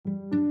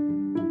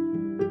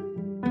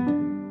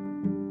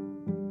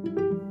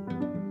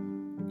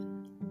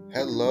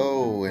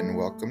Hello and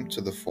welcome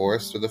to the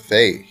Forest of the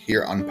Fae.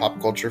 Here on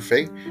Pop Culture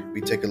Fae, we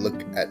take a look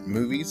at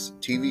movies,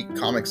 TV,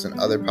 comics, and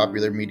other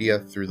popular media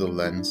through the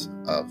lens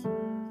of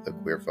the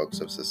queer folks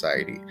of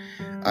society.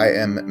 I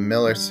am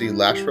Miller C.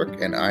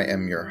 Lashbrook, and I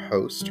am your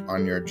host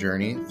on your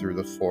journey through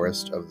the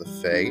Forest of the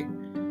Fae.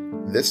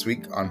 This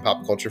week on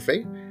Pop Culture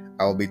Fae,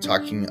 I will be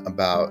talking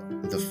about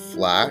The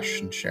Flash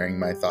and sharing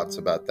my thoughts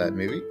about that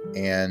movie,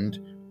 and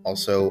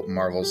also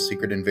Marvel's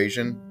Secret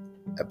Invasion,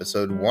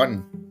 Episode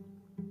 1.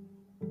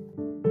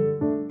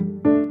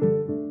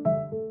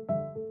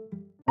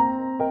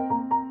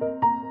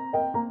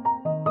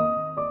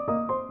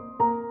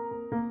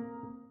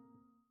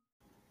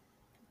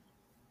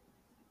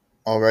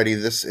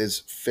 Alrighty, this is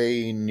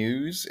Faye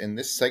News. In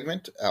this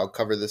segment, I'll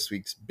cover this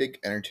week's big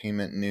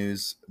entertainment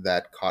news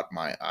that caught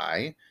my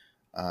eye.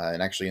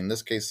 And actually, in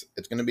this case,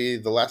 it's going to be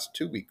the last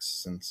 2 weeks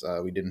since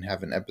we didn't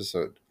have an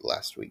episode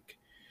last week.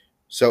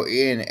 So,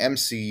 in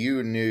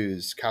MCU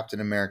news,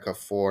 Captain America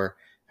 4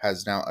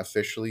 has now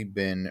officially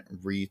been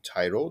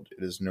retitled.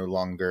 It is no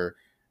longer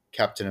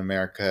Captain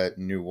America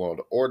New World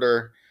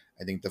Order.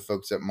 I think the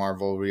folks at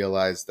Marvel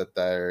realized that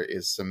there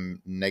is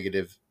some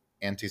negative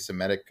anti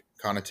Semitic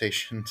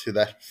connotation to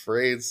that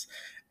phrase,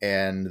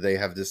 and they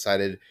have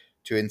decided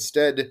to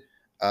instead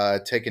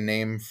take a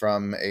name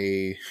from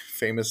a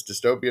famous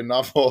dystopian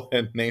novel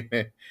and name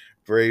it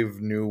Brave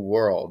New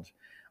World.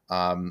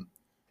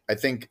 I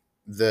think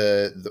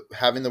the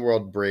having the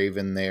world brave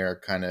in there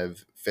kind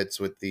of fits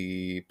with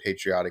the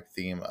patriotic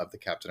theme of the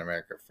Captain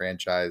America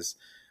franchise,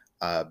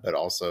 but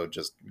also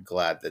just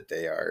glad that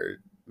they are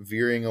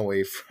veering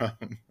away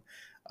from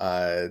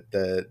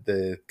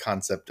the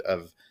concept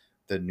of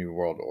the New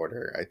World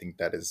Order. I think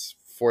that is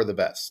for the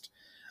best.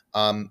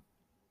 Um,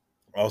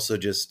 Also,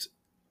 just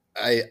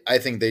I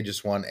think they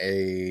just want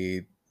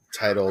a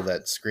title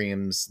that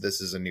screams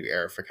this is a new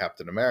era for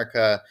Captain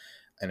America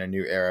and a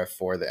new era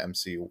for the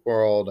MCU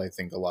world. I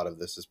think a lot of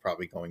this is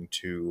probably going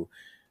to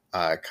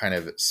kind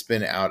of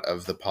spin out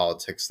of the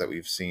politics that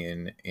we've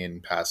seen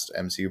in past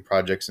MCU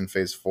projects in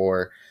Phase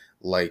 4,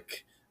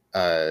 like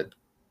uh,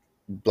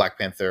 Black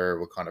Panther,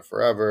 Wakanda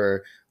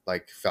Forever,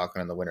 like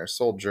Falcon and the Winter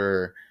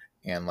Soldier,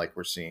 and like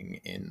we're seeing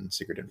in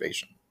Secret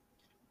Invasion.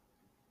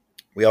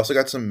 We also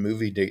got some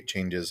movie date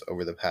changes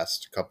over the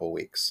past couple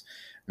weeks.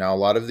 Now, a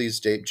lot of these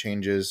date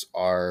changes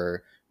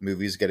are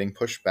movies getting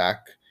pushed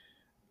back.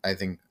 I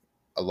think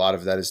a lot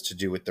of that is to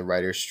do with the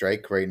writer's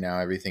strike. Right now,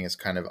 everything is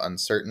kind of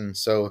uncertain.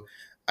 So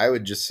I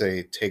would just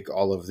say take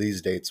all of these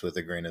dates with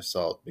a grain of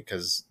salt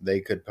because they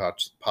could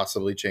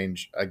possibly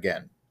change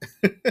again.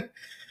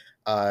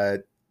 uh,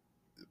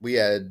 we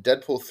had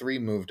Deadpool 3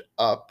 moved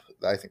up.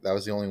 I think that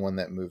was the only one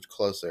that moved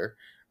closer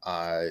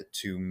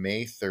to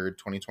May 3rd,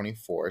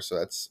 2024. So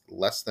that's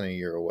less than a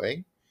year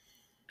away.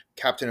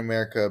 Captain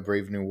America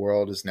Brave New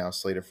World is now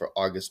slated for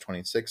August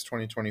 26,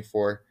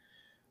 2024.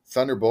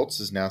 Thunderbolts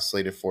is now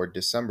slated for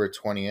December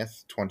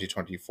 20th,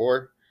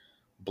 2024.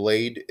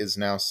 Blade is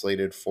now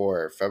slated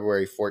for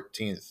February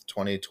 14th,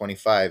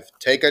 2025.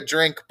 Take a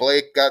drink,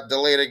 Blake. Got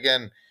delayed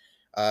again.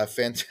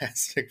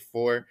 Fantastic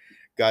Four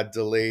got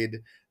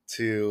delayed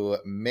to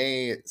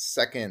May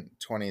 2nd,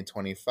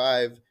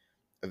 2025.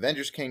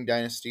 Avengers King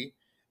Dynasty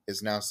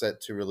is now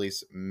set to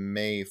release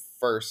May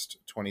 1st,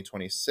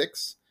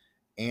 2026.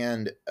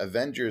 And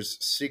Avengers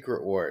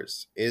Secret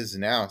Wars is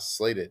now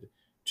slated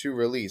to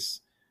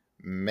release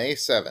May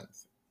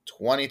 7th,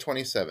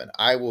 2027.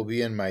 I will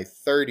be in my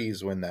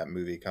 30s when that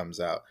movie comes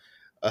out.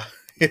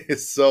 It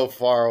is so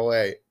far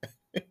away.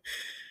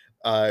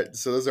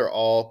 So those are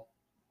all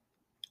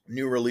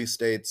new release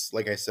dates.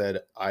 Like I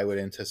said, I would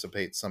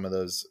anticipate some of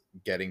those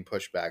getting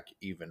pushed back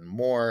even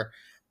more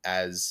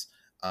as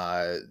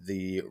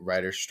the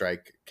writer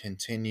strike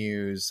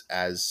continues,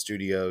 as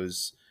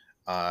studios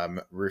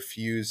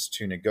refuse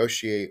to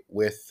negotiate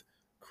with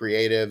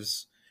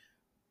creatives,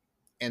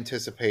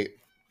 anticipate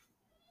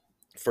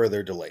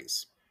further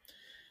delays.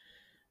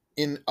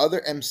 In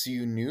other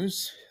MCU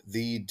news,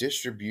 the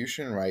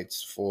distribution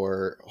rights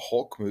for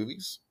Hulk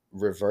movies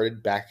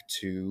reverted back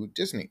to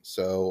Disney.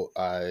 So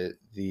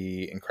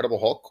the Incredible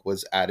Hulk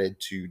was added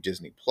to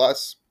Disney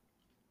Plus,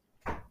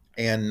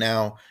 and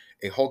now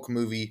a Hulk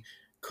movie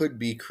could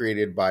be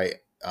created by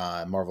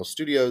Marvel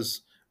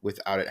Studios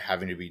without it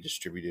having to be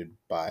distributed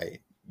by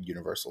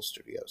Universal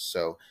Studios.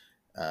 So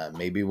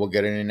maybe we'll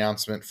get an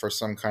announcement for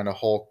some kind of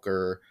Hulk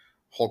or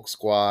Hulk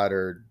Squad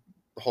or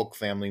Hulk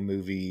family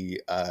movie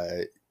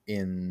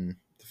in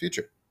the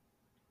future.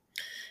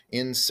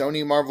 In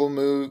Sony Marvel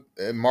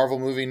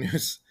movie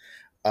news,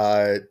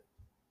 uh,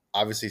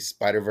 obviously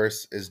Spider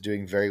Verse is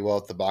doing very well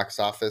at the box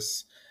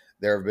office.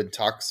 There have been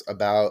talks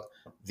about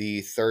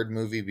the third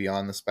movie,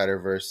 Beyond the Spider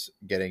Verse,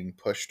 getting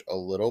pushed a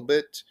little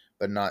bit,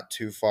 but not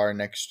too far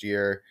next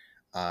year.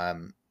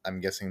 I'm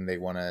guessing they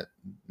want to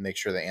make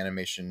sure the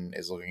animation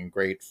is looking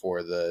great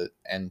for the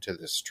end to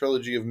this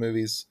trilogy of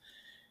movies.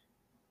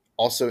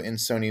 Also, in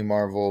Sony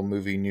Marvel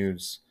movie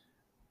news,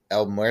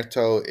 El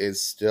Muerto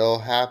is still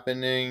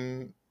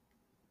happening,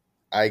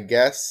 I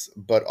guess,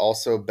 but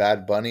also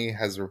Bad Bunny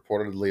has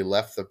reportedly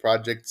left the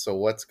project. So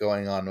what's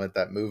going on with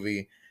that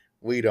movie?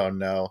 We don't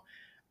know.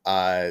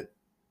 Uh,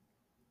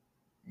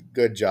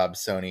 Good job,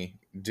 Sony.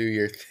 Do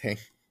your thing.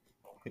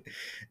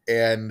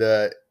 And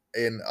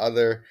in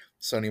other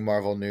Sony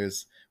Marvel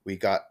news, we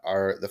got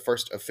the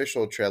first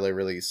official trailer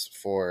release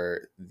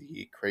for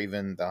the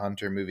Craven the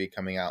Hunter movie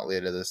coming out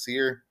later this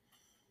year.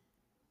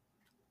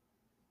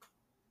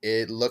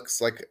 It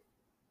looks like,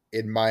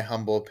 in my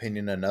humble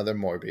opinion, another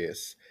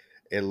Morbius.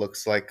 It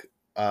looks like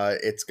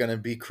it's gonna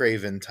be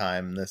Craven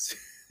time this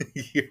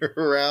year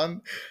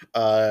around,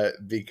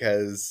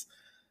 because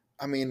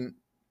I mean,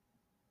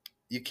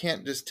 you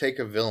can't just take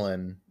a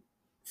villain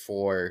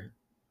for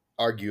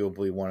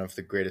arguably one of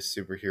the greatest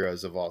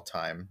superheroes of all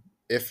time,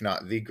 if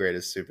not the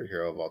greatest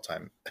superhero of all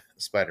time,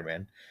 Spider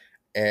Man,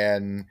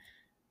 and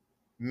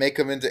make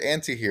them into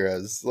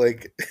anti-heroes.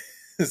 Like,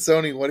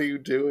 Sony, what are you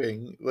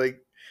doing?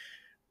 Like,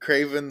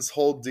 Craven's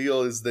whole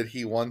deal is that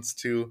he wants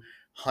to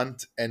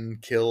hunt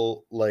and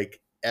kill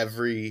like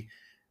every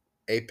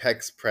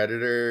apex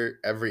predator,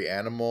 every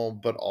animal,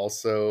 but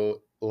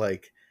also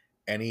like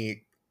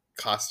any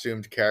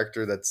costumed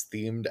character that's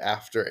themed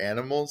after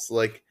animals.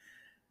 Like,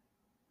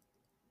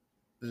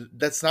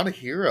 that's not a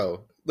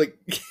hero. Like,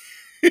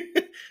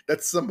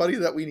 that's somebody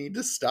that we need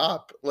to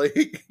stop,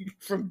 like,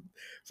 from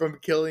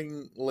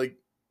killing like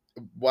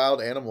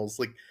wild animals.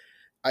 Like,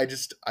 I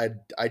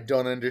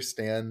don't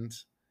understand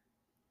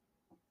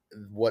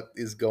what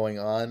is going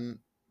on.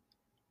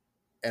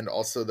 And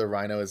also, the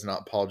Rhino is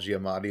not Paul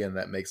Giamatti, and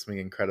that makes me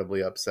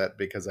incredibly upset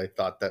because I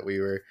thought that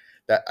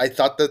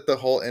the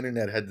whole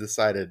internet had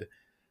decided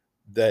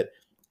that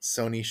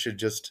Sony should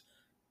just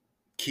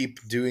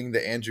keep doing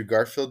the Andrew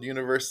Garfield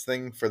universe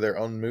thing for their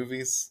own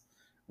movies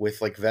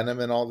with like Venom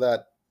and all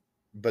that.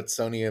 But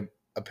Sony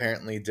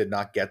apparently did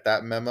not get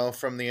that memo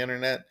from the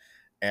internet,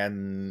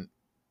 and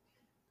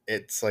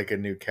it's like a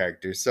new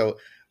character. So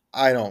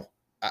I don't,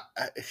 I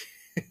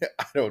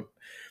I don't,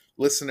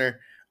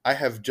 listener, I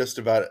have just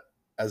about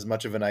as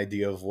much of an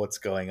idea of what's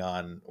going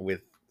on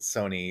with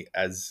Sony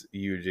as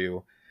you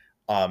do.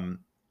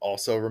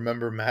 Also,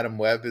 remember, Madam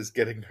Web is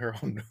getting her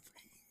own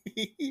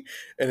movie,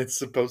 and it's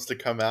supposed to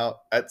come out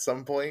at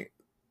some point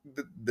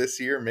this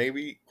year,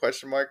 maybe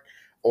question mark,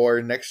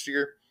 or next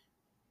year.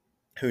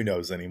 Who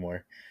knows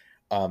anymore?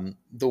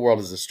 The world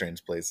is a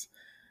strange place.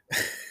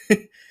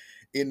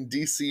 In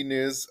DC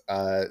news,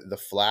 The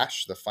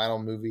Flash, the final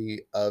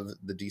movie of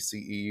the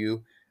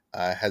DCEU,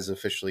 has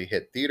officially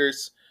hit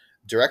theaters.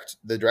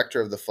 The director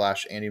of The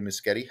Flash, Andy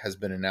Muschietti, has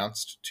been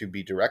announced to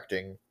be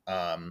directing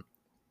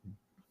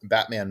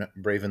Batman: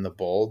 Brave and the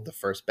Bold, the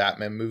first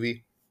Batman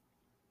movie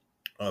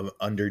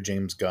under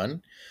James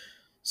Gunn.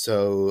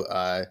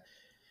 So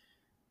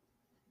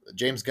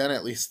James Gunn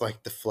at least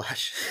liked The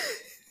Flash.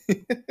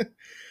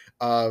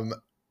 um,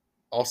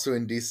 Also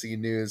in DC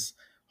news,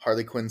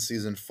 Harley Quinn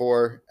season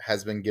 4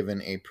 has been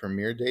given a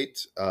premiere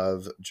date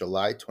of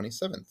July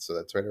 27th, so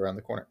that's right around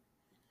the corner.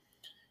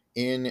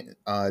 In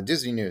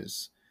Disney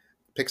news,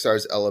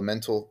 Pixar's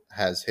Elemental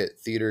has hit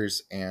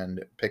theaters,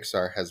 and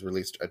Pixar has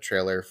released a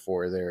trailer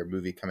for their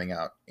movie coming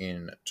out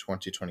in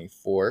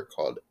 2024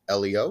 called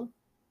Elio.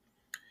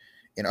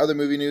 In other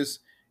movie news,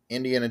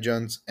 Indiana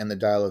Jones and the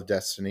Dial of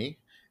Destiny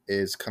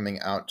is coming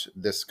out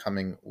this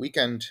coming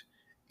weekend,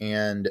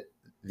 and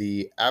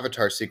the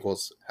Avatar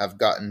sequels have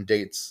gotten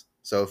dates.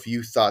 So if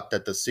you thought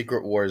that the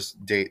Secret Wars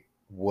date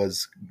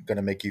was going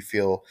to make you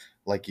feel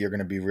like you're going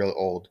to be real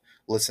old,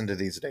 listen to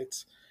these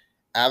dates.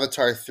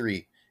 Avatar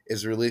 3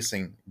 is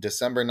releasing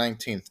December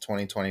 19th,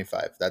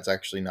 2025. That's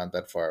actually not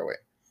that far away.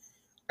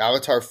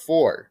 Avatar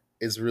 4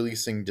 is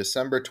releasing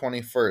December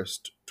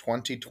 21st,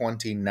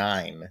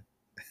 2029.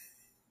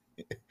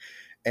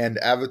 And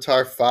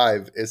Avatar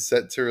 5 is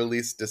set to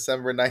release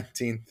December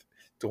 19th,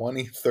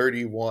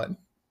 2031.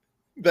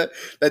 That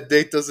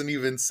date doesn't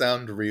even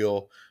sound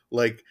real.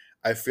 Like,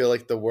 I feel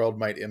like the world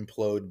might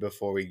implode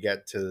before we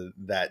get to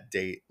that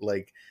date.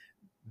 Like,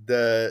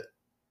 the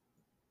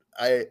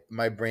I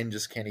my brain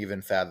just can't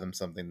even fathom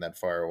something that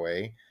far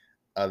away,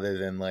 other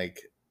than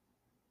like,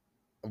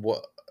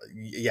 what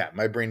yeah,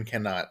 my brain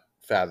cannot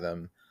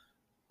fathom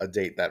a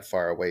date that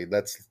far away.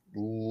 That's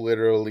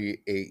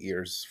literally 8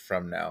 years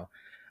from now.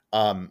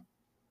 Um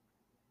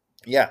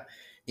yeah,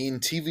 in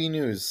TV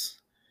news.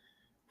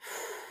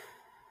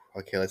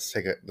 Okay, let's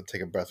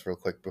take a breath real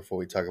quick before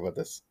we talk about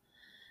this.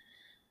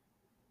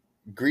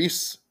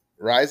 Grease,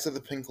 Rise of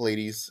the Pink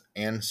Ladies,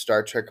 and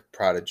Star Trek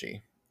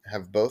Prodigy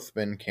have both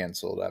been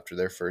canceled after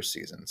their first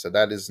season. So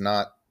that is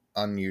not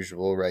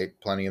unusual, right?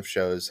 Plenty of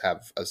shows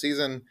have a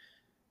season,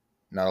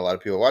 not a lot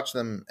of people watch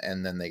them,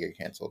 and then they get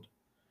canceled.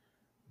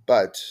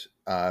 But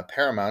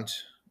Paramount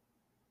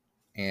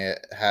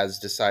has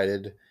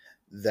decided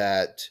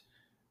that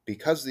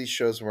because these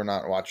shows were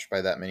not watched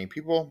by that many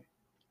people,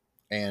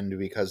 and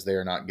because they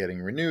are not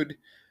getting renewed,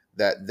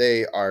 that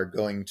they are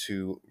going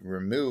to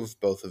remove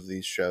both of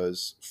these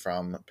shows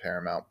from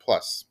Paramount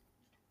Plus.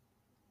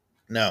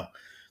 Now,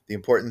 the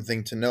important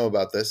thing to know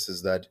about this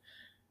is that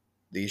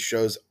these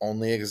shows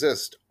only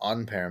exist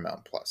on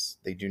Paramount Plus.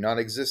 They do not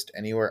exist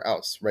anywhere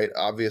else, right?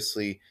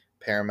 Obviously,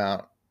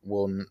 Paramount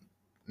will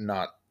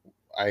not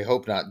I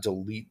hope not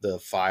delete the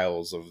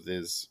files of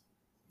these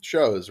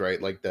shows,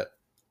 right? Like that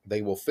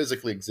they will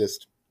physically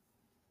exist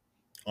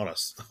on a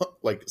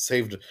like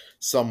saved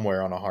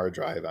somewhere on a hard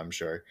drive, I'm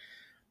sure.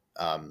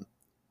 Um,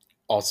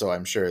 Also,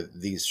 I'm sure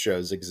these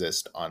shows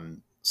exist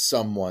on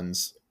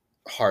someone's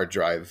hard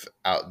drive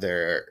out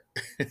there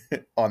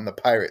on the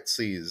pirate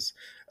seas,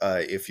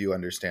 if you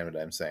understand what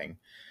I'm saying.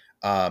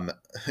 Um,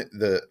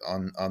 the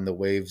on the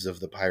waves of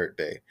the Pirate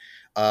Bay.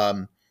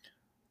 Um,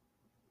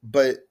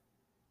 but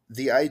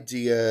the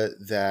idea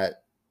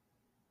that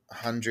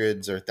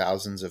hundreds or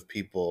thousands of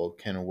people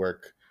can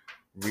work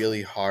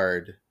really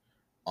hard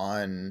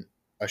on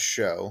a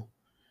show,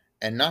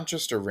 and not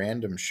just a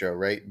random show,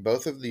 right?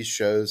 Both of these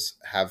shows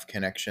have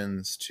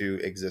connections to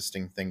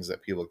existing things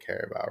that people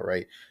care about,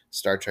 right?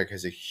 Star Trek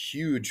has a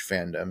huge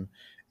fandom,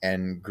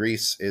 and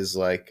Grease is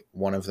like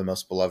one of the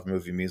most beloved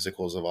movie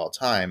musicals of all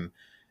time.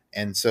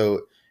 And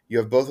so you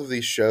have both of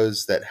these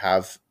shows that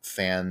have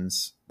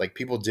fans, like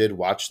people did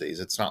watch these.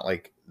 It's not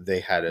like they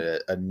had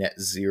a net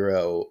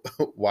zero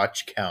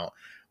watch count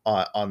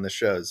on the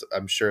shows.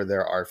 I'm sure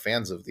there are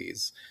fans of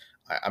these.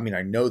 I mean,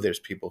 I know there's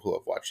people who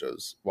have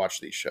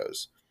watched these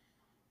shows,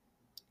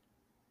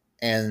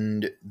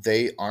 and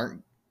they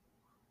aren't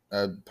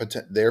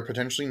they're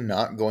potentially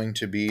not going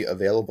to be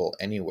available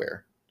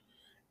anywhere.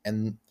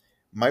 And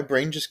my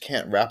brain just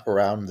can't wrap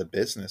around the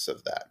business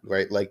of that,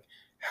 right? Like,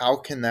 how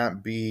can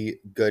that be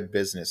good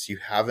business? You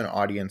have an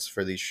audience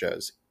for these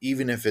shows,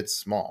 even if it's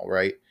small,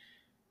 right?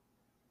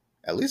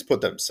 At least put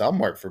them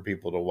somewhere for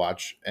people to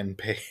watch and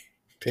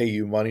pay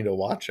you money to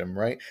watch them,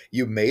 right?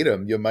 You made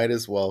them, you might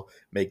as well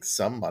make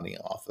some money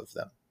off of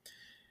them.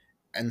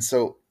 And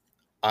so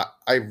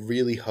I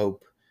really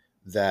hope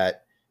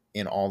that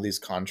in all these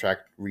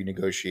contract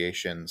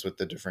renegotiations with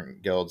the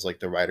different guilds, like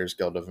the Writers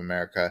Guild of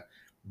America,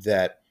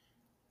 that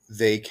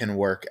they can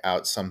work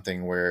out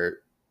something where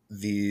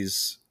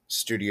these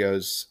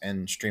studios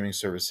and streaming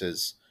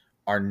services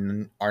are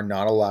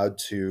not allowed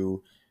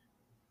to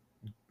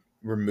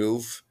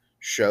remove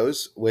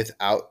shows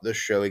without the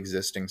show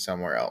existing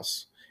somewhere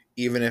else,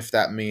 even if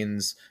that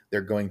means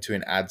they're going to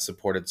an ad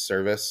supported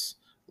service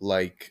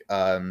like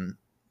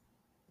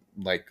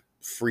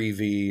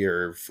Freevee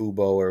or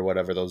Fubo or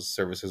whatever those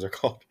services are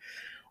called,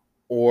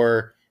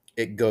 or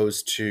it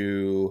goes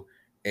to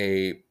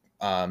a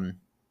um,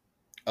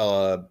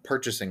 a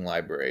purchasing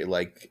library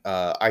like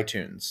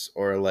iTunes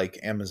or like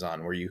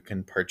Amazon, where you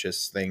can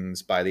purchase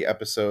things by the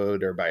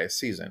episode or by a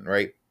season,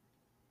 right?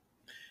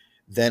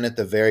 Then at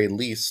the very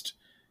least,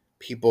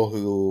 people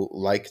who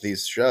like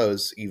these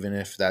shows, even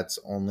if that's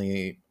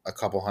only a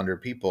couple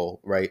hundred people,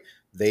 right,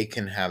 they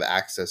can have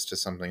access to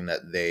something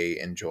that they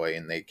enjoy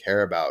and they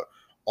care about.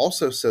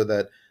 Also, so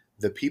that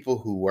the people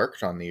who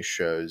worked on these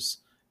shows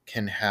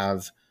can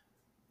have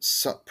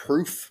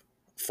proof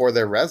for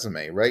their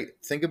resume, right?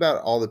 Think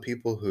about all the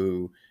people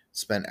who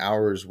spent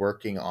hours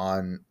working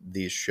on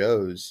these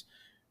shows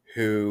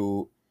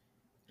who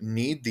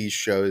need these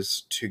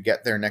shows to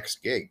get their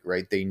next gig,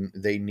 right?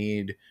 They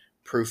need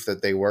proof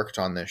that they worked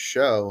on this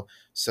show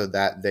so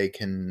that they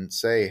can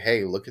say,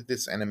 "Hey, look at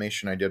this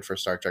animation I did for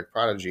Star Trek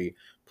Prodigy.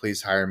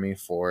 Please hire me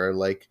for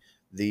like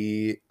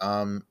the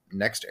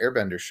next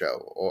Airbender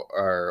show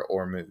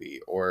or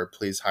movie, or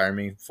please hire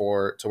me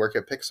for to work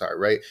at Pixar,"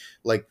 right?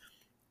 Like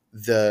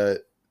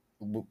the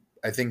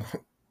I think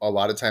a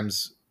lot of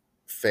times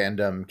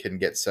fandom can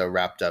get so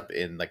wrapped up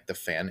in like the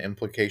fan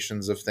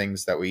implications of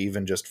things that we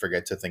even just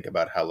forget to think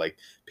about how like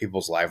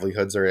people's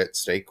livelihoods are at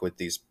stake with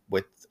these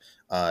with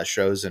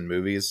shows and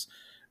movies,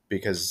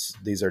 because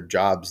these are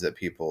jobs that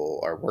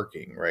people are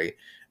working, right?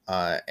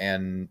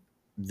 And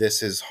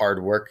this is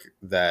hard work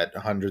that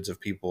hundreds of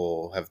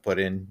people have put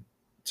in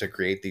to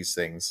create these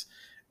things,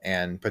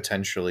 and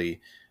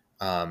potentially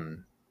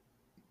um,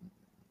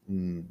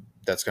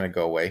 that's going to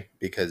go away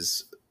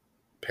because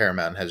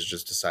Paramount has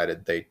just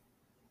decided they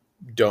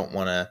don't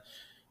want to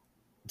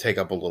take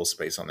up a little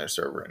space on their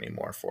server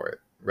anymore for it,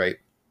 right?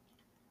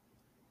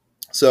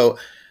 So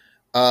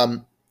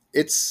um,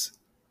 it's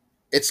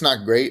it's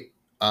not great,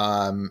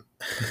 and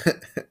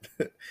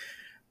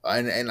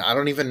I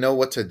don't even know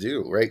what to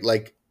do, right?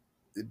 Like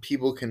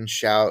people can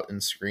shout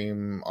and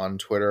scream on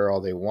Twitter all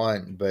they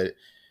want, but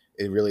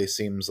it really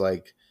seems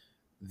like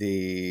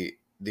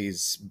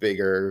these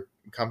bigger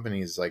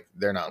companies, like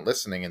they're not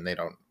listening, and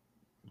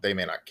they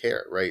may not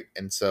care, right?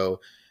 And so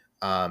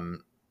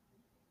um,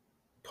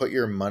 put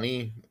your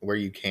money where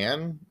you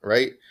can,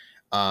 right?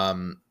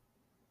 Um,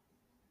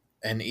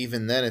 and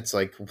even then, it's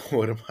like,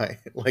 what am I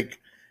like?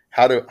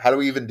 How do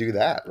we even do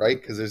that,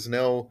 right? Because there's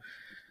no.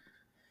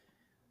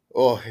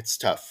 Oh, it's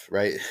tough,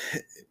 right?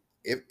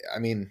 If I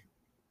mean,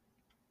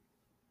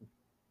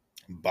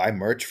 buy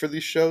merch for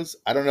these shows.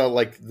 I don't know,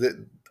 like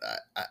and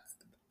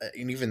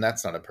even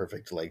that's not a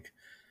perfect like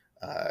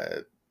uh,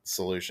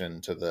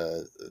 solution to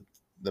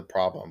the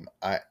problem.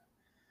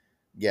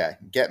 Yeah,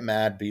 get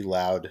mad, be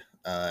loud,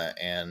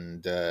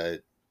 and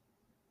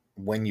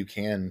when you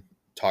can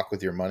talk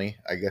with your money,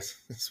 I guess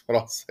is what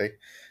I'll say.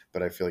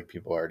 But I feel like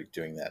people are already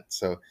doing that.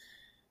 So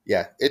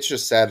yeah, it's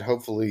just sad.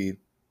 Hopefully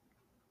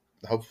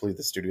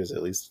the studios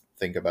at least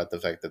think about the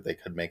fact that they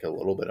could make a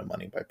little bit of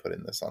money by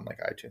putting this on like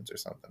iTunes or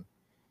something.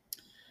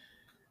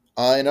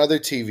 In other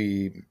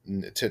TV,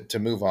 to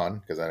move on,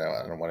 because I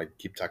don't want to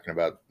keep talking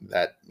about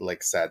that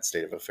like sad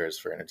state of affairs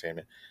for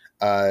entertainment.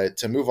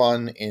 To move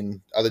on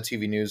in other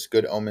TV news,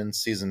 Good Omens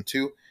season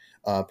 2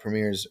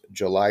 premieres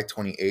July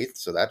 28th,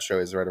 so that show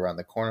is right around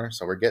the corner.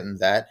 So we're getting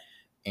that,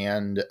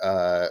 and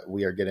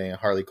we are getting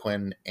Harley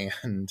Quinn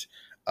and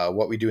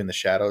What We Do in the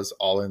Shadows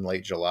all in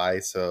late July.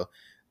 So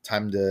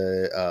time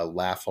to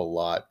laugh a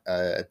lot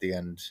at the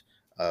end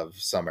of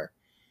summer.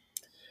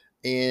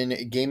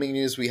 In gaming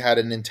news, we had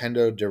a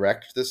Nintendo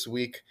Direct this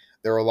week.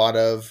 There were a lot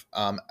of,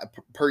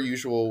 per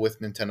usual with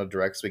Nintendo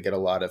Directs, we get a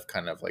lot of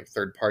kind of like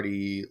third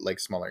party, like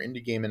smaller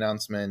indie game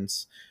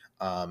announcements.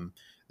 Um,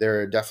 there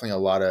are definitely a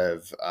lot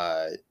of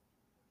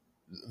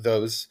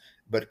those,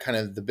 but kind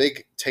of the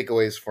big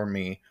takeaways for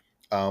me,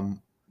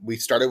 we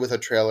started with a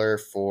trailer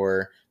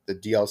for the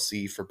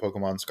DLC for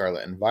Pokemon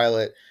Scarlet and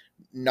Violet.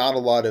 Not a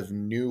lot of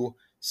new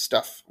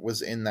stuff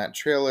was in that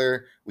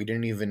trailer. We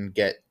didn't even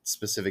get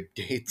specific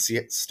dates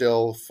yet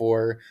still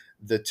for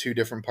the two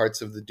different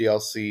parts of the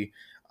DLC.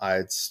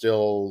 It's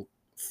still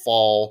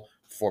fall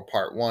for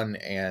part one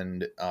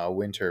and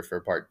winter for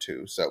part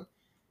two. So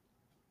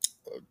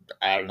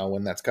I don't know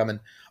when that's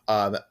coming.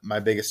 My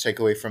biggest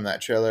takeaway from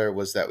that trailer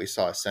was that we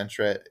saw a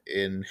Sentret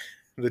in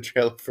the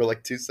trailer for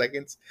like 2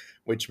 seconds,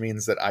 which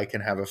means that I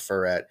can have a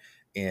Furret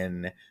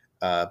in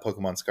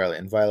Pokemon Scarlet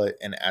and Violet.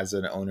 And as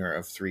an owner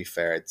of 3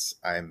 ferrets,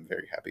 I'm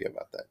very happy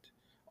about that.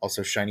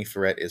 Also, Shiny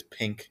Ferret is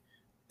pink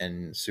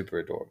and super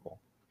adorable.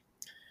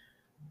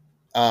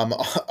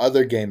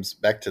 Other games,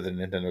 back to the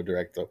Nintendo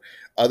Direct though,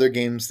 other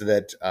games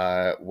that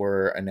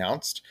were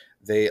announced,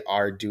 they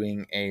are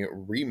doing a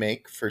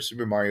remake for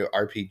Super Mario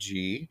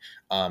RPG,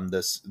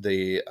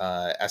 the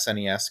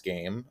SNES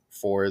game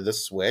for the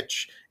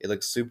Switch. It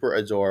looks super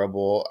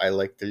adorable. I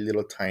like the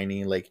little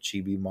tiny like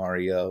chibi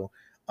Mario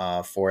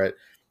for it.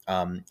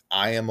 I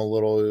am a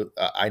little.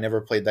 I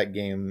never played that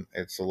game.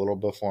 It's a little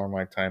before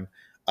my time,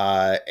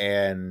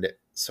 and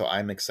so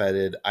I'm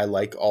excited. I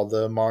like all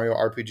the Mario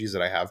RPGs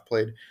that I have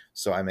played,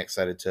 so I'm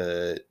excited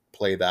to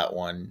play that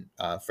one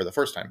for the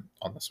first time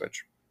on the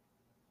Switch.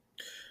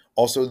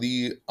 Also,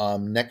 the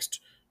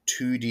next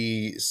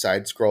 2D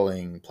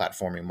side-scrolling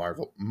platforming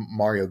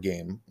Mario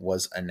game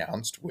was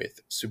announced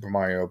with Super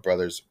Mario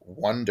Brothers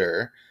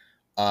Wonder.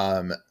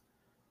 Um,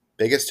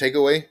 Biggest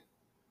takeaway: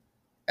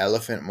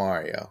 Elephant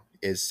Mario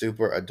is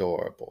super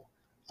adorable.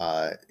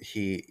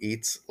 He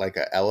eats like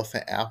an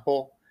elephant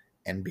apple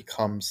and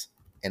becomes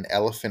an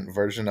elephant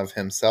version of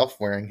himself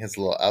wearing his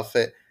little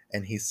outfit,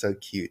 and he's so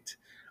cute.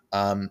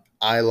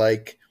 I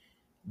like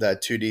the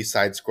 2D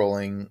side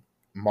scrolling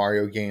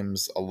Mario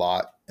games a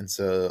lot, and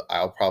so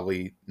I'll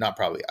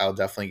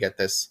definitely get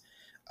this.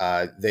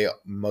 They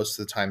most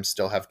of the time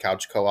still have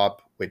couch co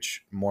op,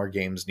 which more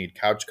games need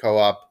couch co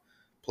op.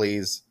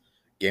 Please,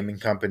 gaming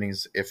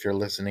companies, if you're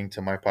listening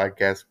to my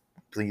podcast,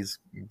 please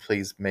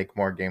make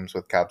more games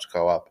with couch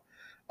co op.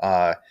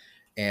 Uh,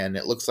 and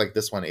it looks like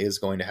this one is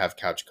going to have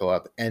couch co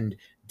op, and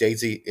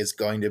Daisy is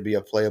going to be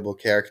a playable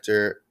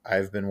character.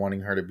 I've been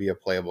wanting her to be a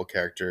playable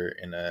character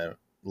in a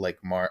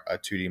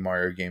 2D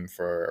Mario game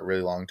for a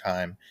really long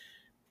time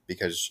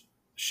because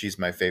she's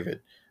my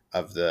favorite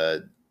of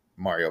the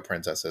Mario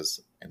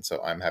princesses, and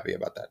so I'm happy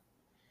about that.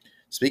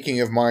 Speaking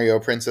of Mario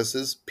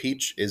princesses,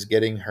 Peach is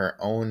getting her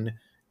own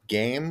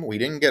game. We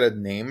didn't get a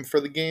name for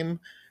the game,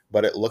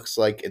 but it looks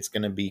like it's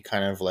going to be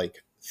kind of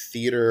like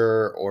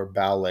theater or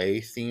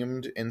ballet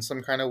themed in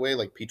some kind of way,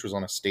 like Peach was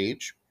on a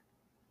stage.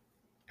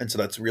 And so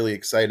that's really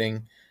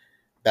exciting.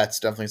 That's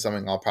definitely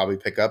something I'll probably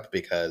pick up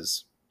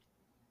because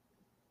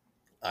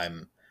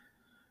I'm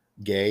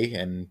gay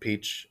and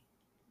Peach,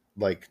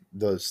 like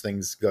those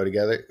things go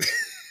together.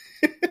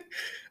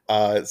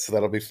 So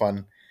that'll be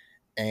fun.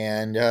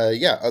 And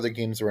yeah, other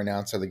games were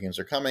announced, other games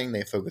are coming.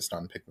 They focused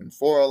on Pikmin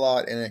 4 a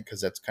lot in it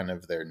because that's kind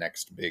of their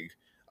next big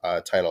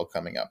title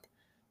coming up.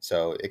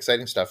 So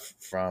exciting stuff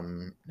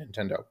from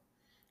Nintendo.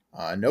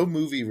 No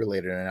movie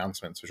related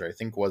announcements, which I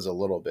think was a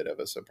little bit of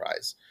a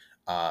surprise.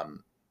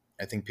 Um,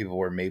 I think people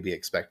were maybe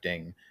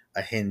expecting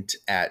a hint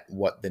at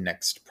what the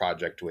next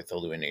project with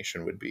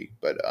Illumination would be,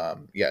 but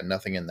yeah,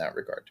 nothing in that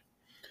regard.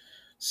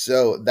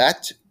 So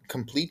that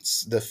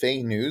completes the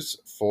Faye news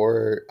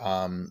for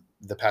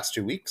the past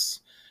 2 weeks.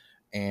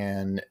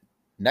 And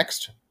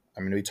next,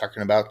 I'm going to be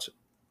talking about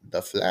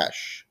The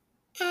Flash.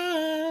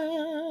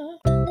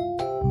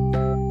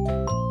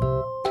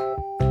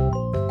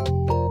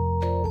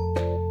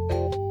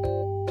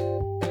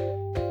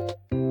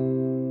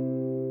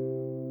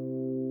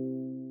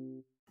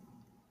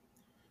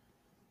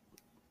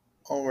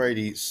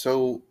 Alrighty,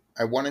 so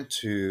I wanted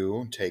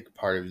to take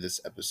part of this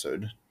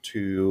episode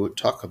to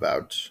talk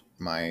about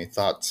my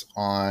thoughts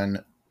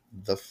on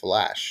The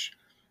Flash.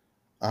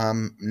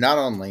 Not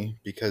only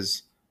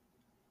because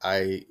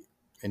I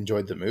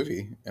enjoyed the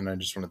movie and I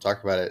just want to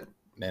talk about it,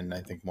 and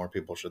I think more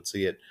people should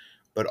see it,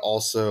 but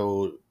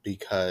also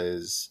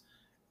because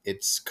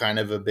it's kind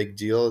of a big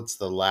deal. It's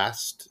the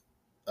last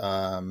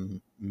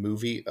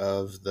movie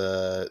of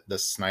the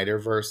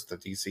Snyderverse, the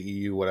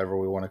DCEU, whatever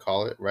we want to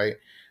call it, right?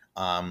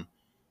 Um,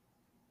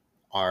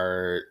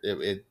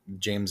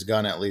 James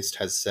Gunn at least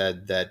has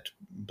said that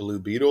Blue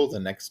Beetle, the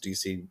next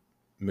DC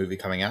movie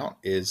coming out,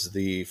 is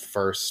the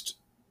first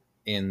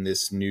in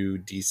this new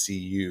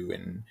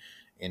DCU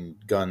in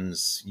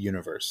Gunn's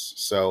universe.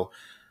 So,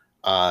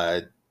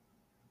 uh,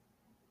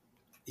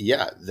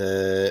 yeah,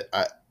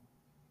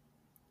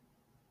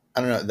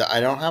 I don't know. I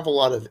don't have a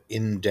lot of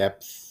in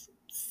depth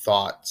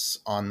thoughts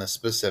on the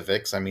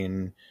specifics. I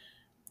mean,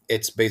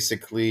 it's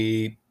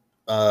basically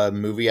a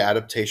movie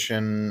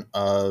adaptation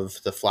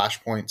of the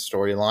Flashpoint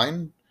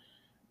storyline.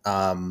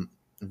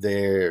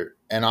 There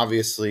and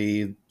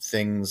obviously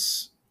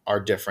things are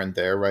different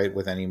there, right?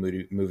 With any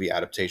movie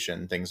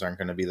adaptation, things aren't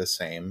going to be the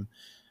same,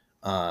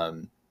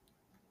 um,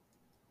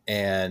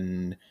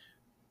 and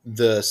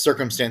the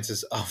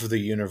circumstances of the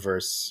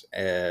universe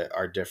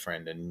are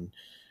different. And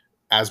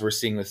as we're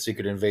seeing with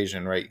Secret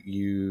Invasion, right?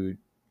 You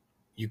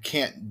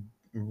can't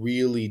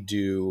really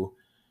do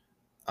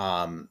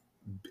um,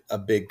 a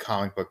big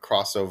comic book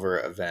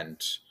crossover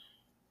event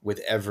with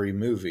every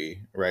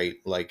movie, right?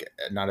 Like,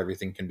 not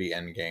everything can be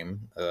Endgame,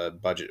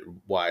 budget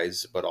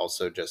wise, but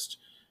also just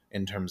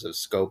in terms of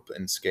scope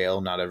and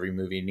scale. Not every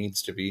movie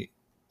needs to be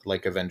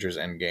like Avengers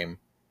Endgame,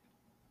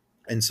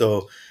 and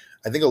so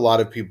I think a lot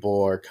of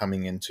people are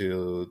coming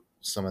into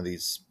some of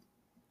these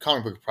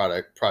comic book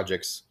product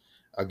projects.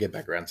 I'll get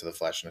back around to the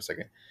Flash in a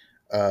second.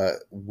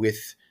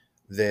 With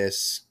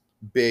these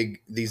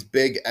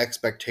big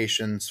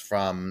expectations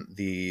from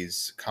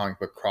these comic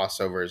book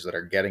crossovers that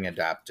are getting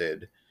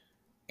adapted,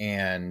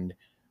 and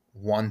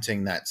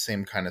wanting that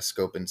same kind of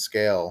scope and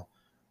scale,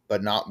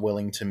 but not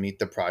willing to meet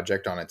the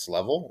project on its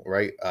level,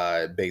 right?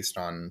 Based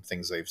on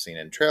things they've seen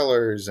in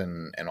trailers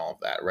and all of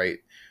that, right?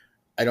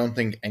 I don't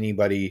think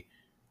anybody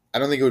I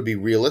don't think it would be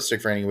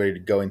realistic for anybody to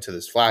go into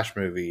this Flash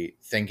movie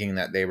thinking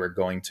that they were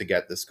going to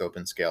get the scope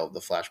and scale of the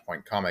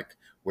Flashpoint comic,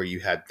 where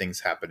you had things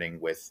happening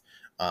with,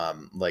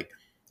 like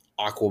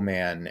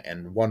Aquaman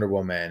and Wonder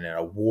Woman, and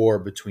a war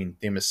between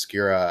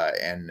Themyscira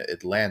and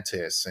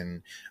Atlantis,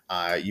 and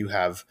you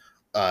have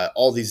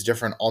all these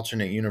different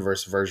alternate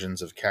universe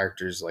versions of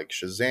characters like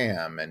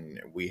Shazam,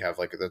 and we have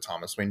like the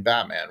Thomas Wayne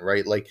Batman,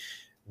 right? Like,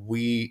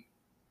 we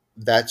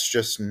that's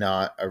just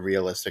not a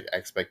realistic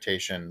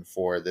expectation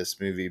for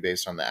this movie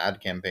based on the ad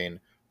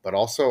campaign. But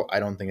also, I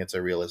don't think it's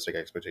a realistic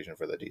expectation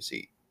for the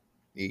DC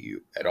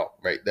EU at all,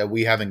 right? That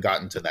we haven't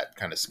gotten to that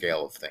kind of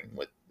scale of thing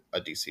with a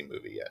DC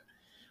movie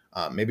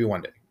yet. Maybe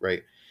one day,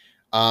 right?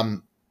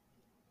 Um,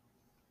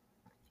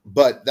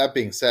 but that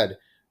being said,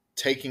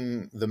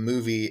 taking the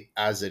movie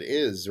as it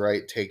is,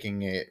 right,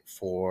 taking it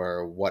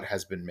for what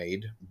has been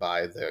made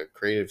by the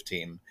creative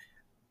team,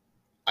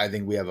 I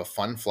think we have a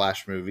fun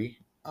Flash movie.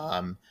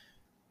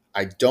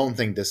 I don't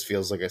think this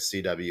feels like a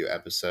CW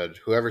episode.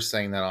 Whoever's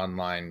saying that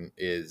online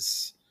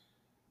is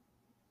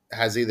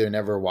has either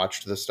never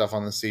watched the stuff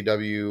on the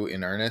CW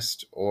in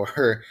earnest,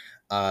 or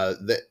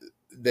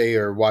they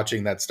are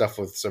watching that stuff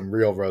with some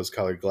real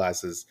rose-colored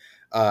glasses.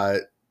 Uh,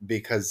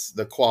 because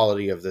the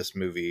quality of this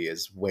movie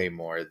is way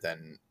more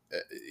than,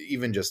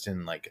 even just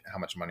in like how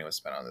much money was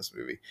spent on this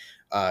movie,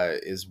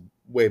 is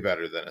way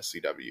better than a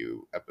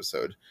CW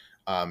episode.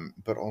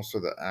 But also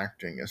the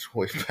acting is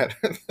way better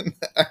than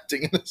the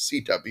acting in a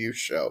CW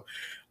show.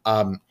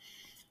 Um,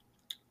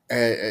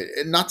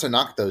 and not to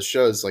knock those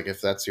shows, like if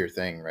that's your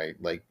thing, right?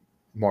 Like,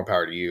 more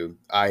power to you.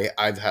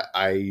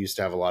 I used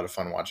to have a lot of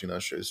fun watching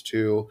those shows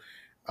too,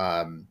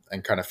 and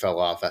kind of fell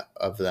off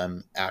of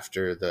them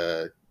after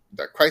the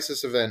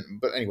Crisis event.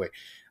 But anyway,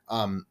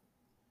 um,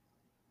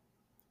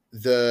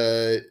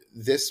 the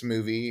this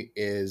movie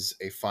is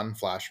a fun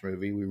Flash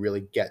movie. We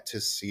really get to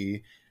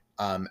see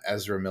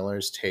Ezra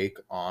Miller's take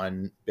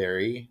on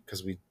Barry,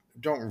 because we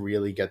don't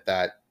really get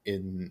that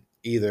in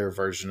either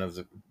version of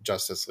the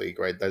Justice League,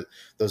 right?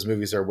 Those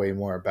movies are way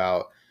more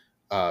about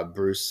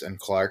Bruce and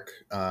Clark,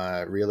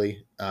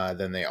 really,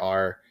 than they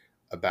are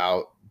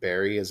about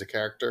Barry as a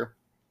character.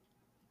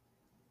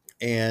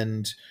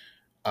 And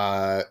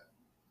uh,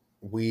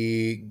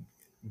 we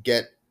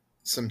get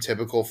some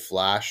typical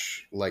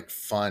Flash like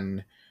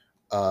fun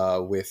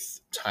with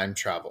time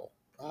travel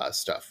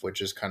stuff,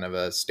 which is kind of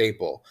a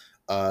staple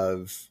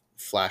of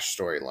Flash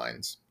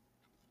storylines.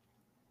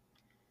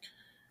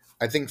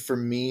 I think for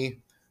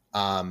me,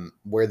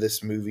 where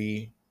this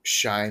movie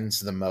shines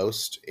the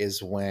most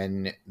is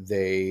when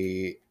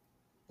they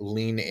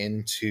lean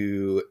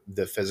into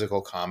the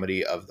physical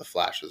comedy of the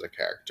Flash as a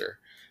character,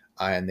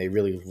 and they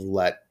really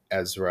let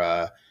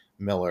Ezra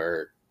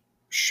Miller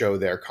show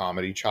their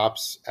comedy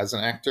chops as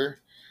an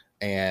actor,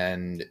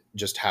 and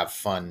just have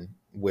fun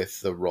with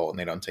the role, and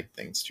they don't take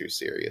things too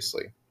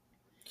seriously.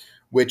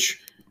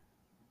 Which,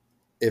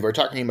 if we're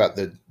talking about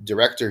the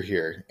director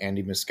here,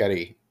 Andy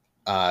Muschietti,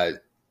 uh,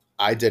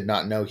 I did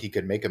not know he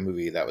could make a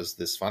movie that was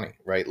this funny,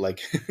 right?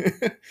 Like,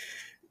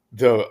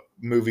 the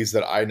movies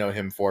that I know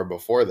him for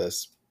before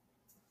this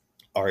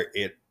are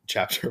It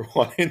Chapter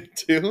 1 and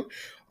 2.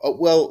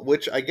 Well,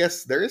 which I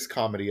guess there is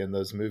comedy in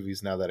those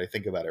movies now that I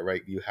think about it,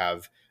 right? You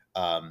have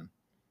um,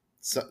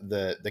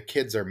 the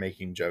kids are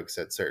making jokes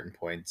at certain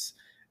points,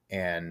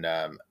 and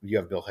you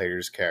have Bill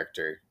Hader's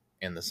character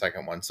in the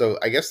second one. So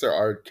I guess there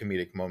are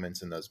comedic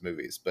moments in those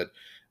movies, but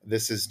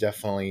this is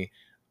definitely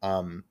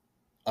um,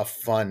 a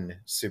fun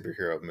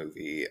superhero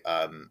movie,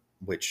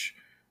 which,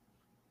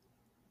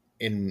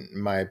 in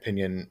my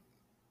opinion,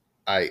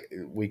 I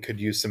we could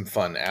use some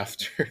fun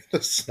after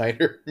the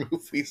Snyder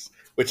movies,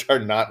 which are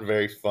not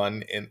very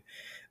fun, and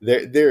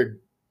they're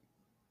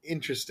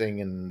interesting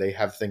and they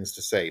have things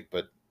to say,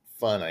 but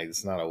fun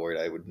is not a word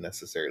I would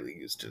necessarily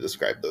use to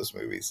describe those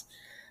movies.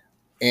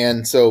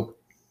 And so,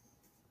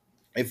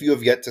 if you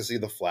have yet to see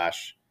The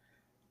Flash,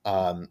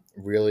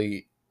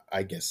 really,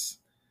 I guess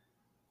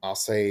I'll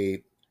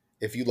say,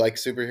 if you like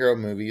superhero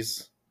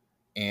movies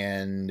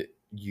and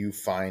you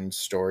find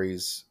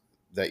stories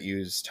that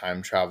use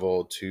time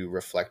travel to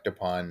reflect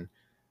upon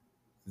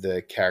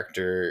the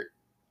character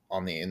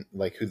on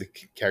like who the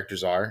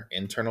characters are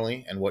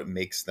internally and what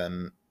makes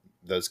them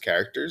those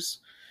characters,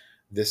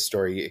 this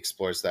story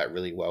explores that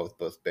really well with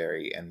both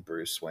Barry and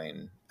Bruce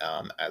Wayne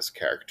as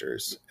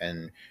characters,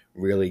 and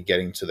really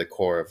getting to the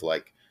core of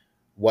like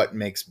what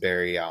makes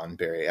Barry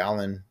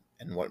Allen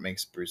and what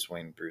makes Bruce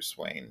Wayne,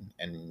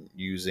 and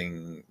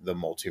using the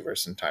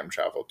multiverse and time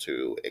travel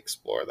to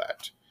explore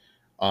that.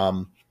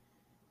 Um,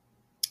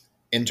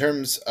 in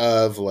terms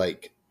of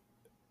like,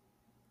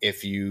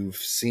 if you've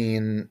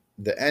seen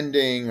the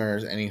ending or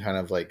any kind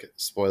of like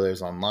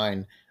spoilers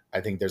online,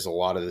 I think there's a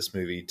lot of this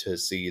movie to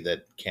see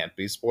that can't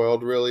be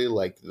spoiled, really.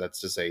 Like,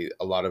 that's to say,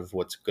 a lot of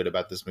what's good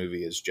about this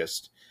movie is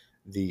just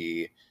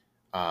the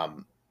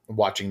um,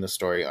 watching the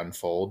story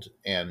unfold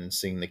and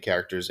seeing the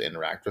characters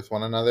interact with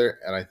one another.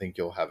 And I think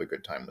you'll have a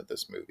good time with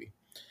this movie.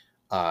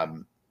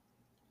 Um,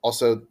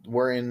 Also,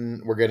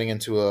 we're getting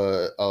into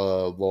a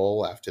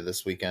lull after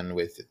this weekend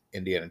with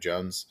Indiana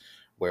Jones,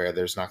 where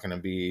there's not going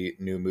to be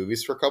new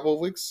movies for a couple of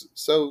weeks.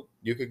 So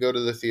you could go to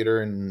the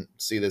theater and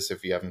see this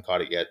if you haven't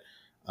caught it yet.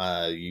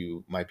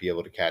 You might be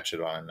able to catch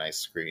it on a nice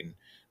screen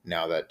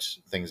now that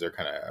things are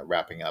kind of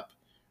wrapping up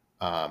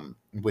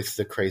with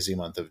the crazy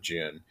month of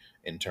June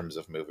in terms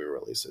of movie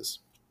releases.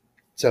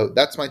 So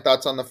that's my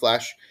thoughts on The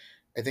Flash.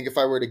 I think if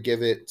I were to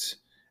give it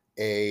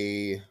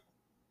a,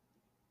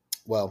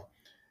 well,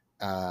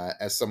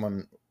 as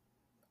someone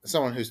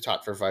who's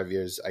taught for 5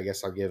 years, I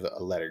guess I'll give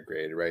a letter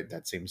grade, right?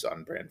 That seems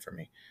on brand for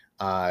me.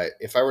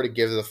 If I were to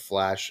give The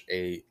Flash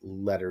a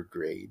letter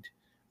grade,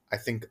 I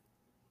think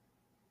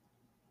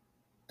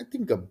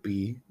a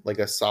B, like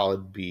a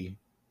solid B,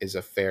 is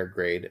a fair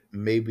grade.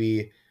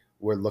 Maybe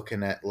we're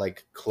looking at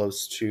like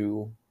close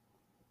to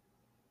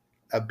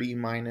a B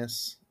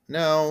minus.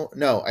 No,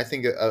 no, I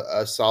think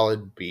a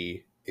solid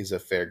B is a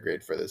fair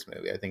grade for this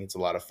movie. I think it's a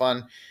lot of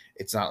fun.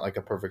 It's not like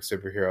a perfect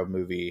superhero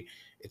movie.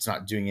 It's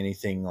not doing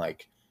anything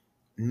like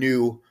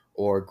new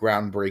or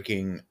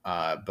groundbreaking,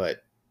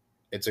 but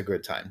it's a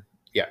good time.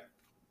 Yeah.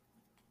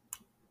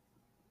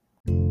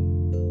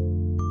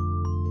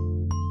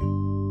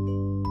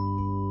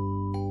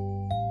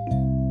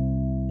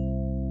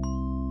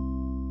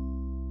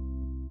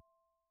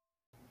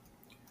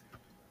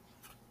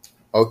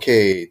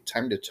 Okay,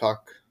 time to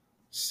talk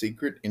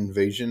Secret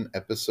Invasion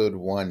Episode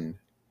 1.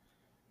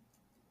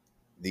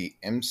 The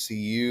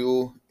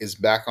MCU is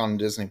back on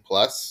Disney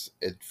Plus.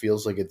 It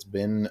feels like it's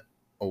been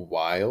a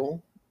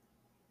while.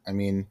 I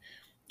mean,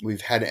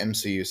 we've had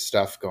MCU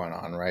stuff going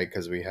on, right?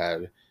 Because we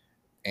had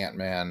Ant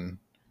Man,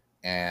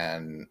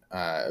 and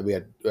we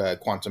had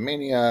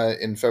Quantumania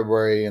in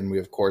February, and we,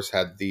 of course,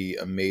 had the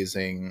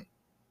amazing,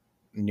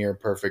 near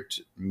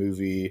perfect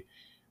movie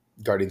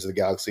Guardians of the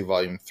Galaxy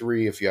Volume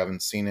 3. If you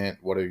haven't seen it,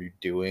 what are you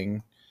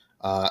doing?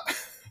 Uh,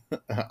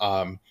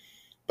 um,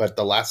 but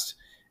the last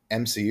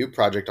MCU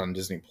project on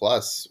Disney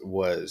Plus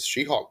was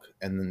She Hulk,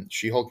 and then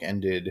She Hulk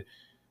ended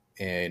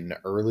in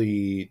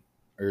early,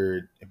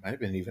 or it might have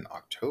been even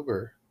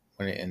October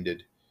when it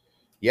ended.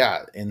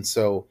 Yeah, and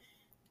so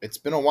it's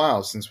been a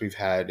while since we've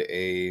had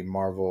a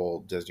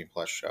Marvel Disney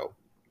Plus show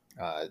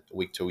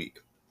week to week.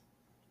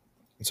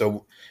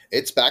 So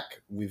it's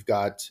back. We've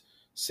got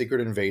Secret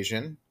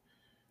Invasion.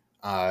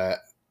 Uh,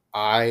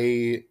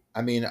 I'm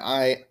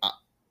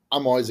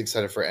always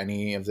excited for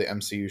any of the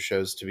MCU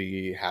shows to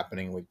be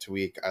happening week to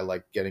week. I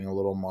like getting a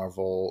little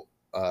Marvel,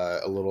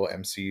 a little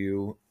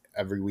MCU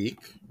every week,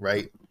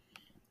 right?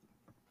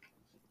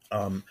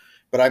 Um,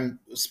 but I'm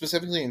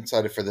specifically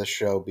excited for this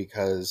show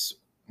because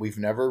we've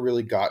never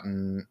really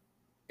gotten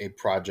a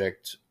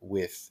project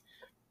with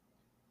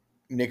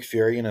Nick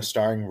Fury in a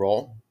starring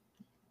role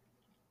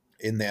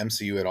in the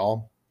MCU at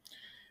all,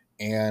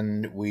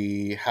 and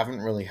we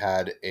haven't really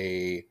had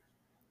a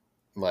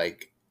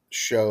like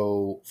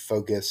show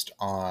focused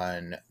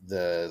on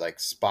the like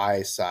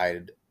spy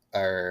side,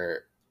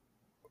 or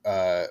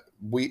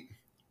we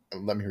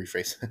let me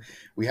rephrase.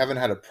 We haven't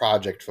had a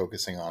project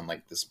focusing on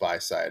like the spy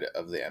side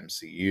of the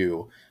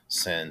MCU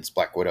since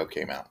Black Widow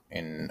came out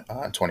in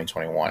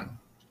 2021.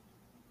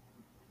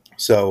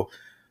 So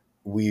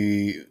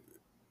we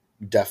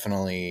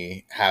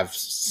definitely have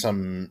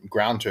some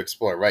ground to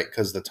explore, right?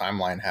 Because the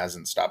timeline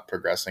hasn't stopped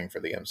progressing for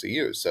the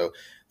MCU. So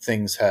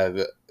things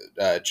have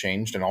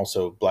changed, and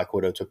also Black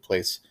Widow took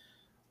place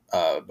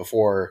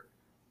before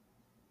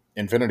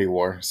Infinity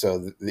War,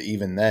 so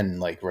even then,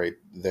 like, right,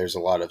 there's a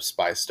lot of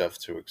spy stuff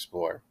to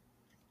explore.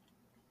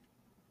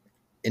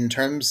 In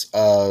terms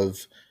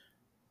of,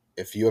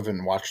 if you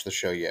haven't watched the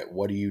show yet,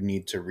 what do you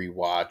need to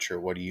rewatch, or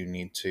what do you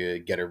need to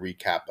get a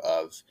recap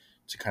of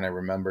to kind of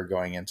remember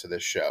going into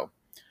this show?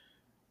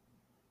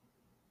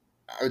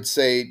 I would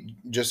say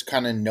just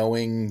kind of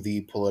knowing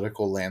the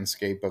political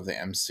landscape of the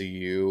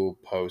MCU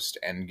post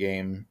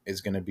Endgame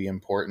is going to be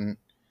important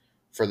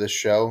for this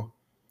show.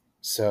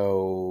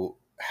 So,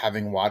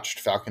 having watched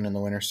Falcon and the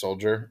Winter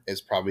Soldier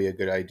is probably a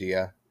good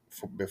idea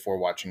before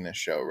watching this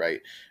show, right?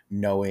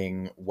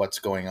 Knowing what's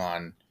going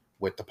on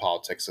with the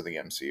politics of the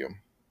MCU.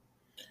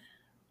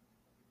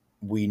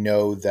 We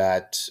know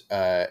that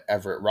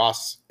Everett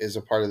Ross is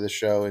a part of the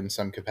show in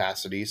some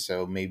capacity,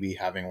 so maybe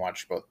having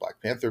watched both Black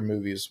Panther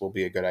movies will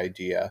be a good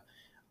idea.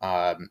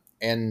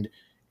 And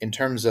in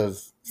terms of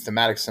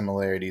thematic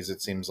similarities,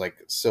 it seems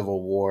like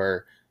Civil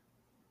War,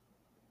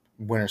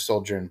 Winter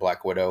Soldier, and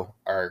Black Widow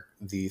are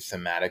the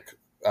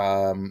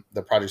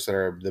projects that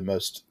are the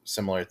most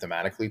similar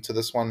thematically to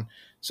this one.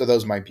 So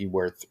those might be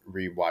worth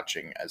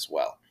rewatching as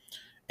well.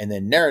 And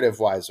then narrative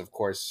wise, of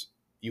course,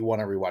 you want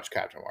to rewatch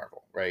Captain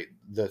Marvel, right?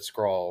 The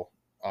Skrull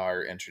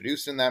are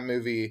introduced in that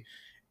movie,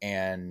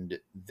 and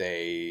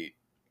they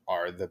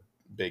are the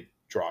big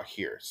draw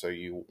here. So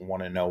you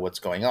want to know what's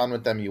going on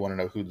with them. You want to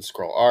know who the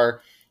Skrull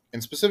are,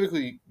 and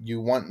specifically, you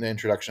want the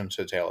introduction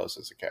to Talos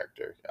as a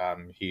character.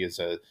 He is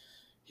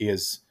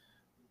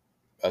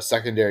a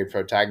secondary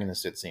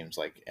protagonist, it seems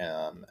like,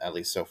 at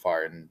least so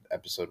far in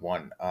episode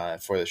one,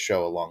 for the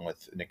show, along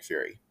with Nick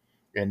Fury.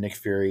 And Nick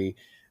Fury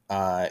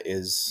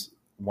is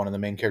one of the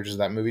main characters of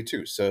that movie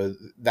too. So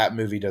that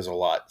movie does a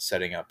lot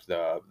setting up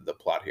the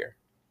plot here.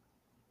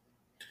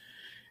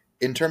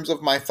 In terms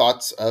of my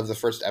thoughts of the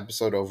first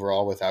episode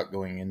overall, without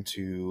going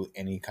into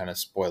any kind of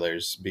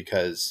spoilers,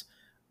 because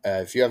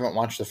if you haven't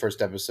watched the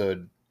first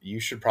episode, you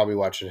should probably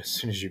watch it as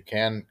soon as you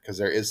can, because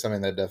there is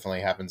something that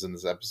definitely happens in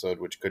this episode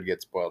which could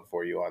get spoiled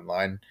for you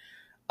online.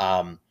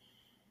 Um,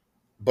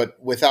 but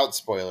without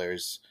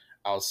spoilers,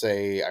 I'll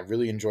say I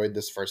really enjoyed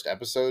this first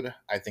episode.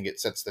 I think it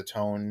sets the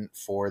tone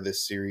for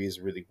this series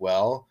really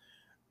well.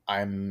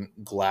 I'm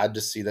glad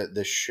to see that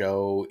this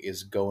show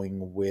is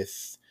going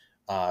with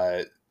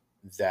uh,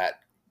 that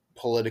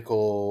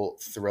political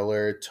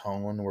thriller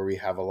tone where we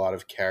have a lot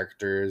of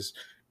characters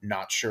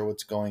not sure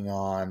what's going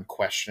on,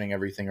 questioning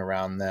everything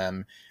around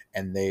them,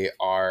 and they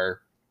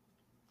are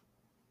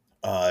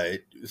uh,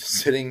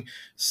 sitting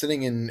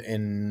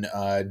in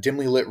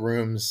dimly lit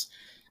rooms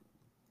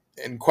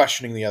and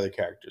questioning the other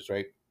characters,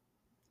 right?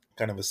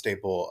 Kind of a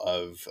staple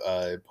of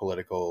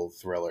political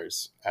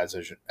thrillers as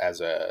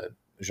a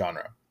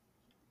genre.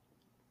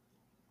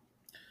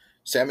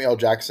 Samuel L.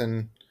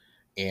 Jackson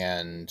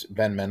and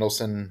Ben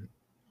Mendelsohn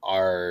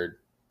are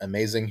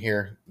amazing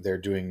here. They're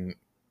doing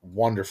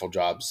wonderful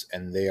jobs,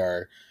 and they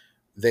are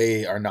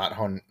not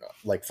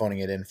phoning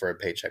it in for a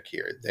paycheck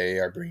here. They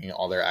are bringing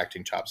all their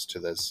acting chops to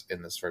this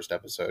in this first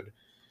episode,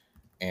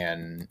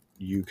 and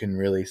you can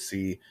really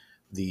see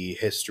the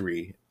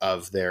history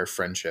of their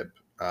friendship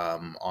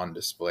on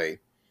display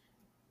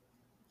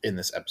in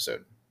this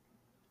episode.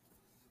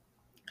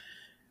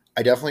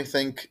 I definitely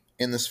think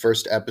in this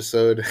first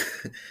episode,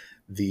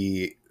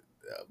 the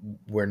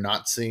we're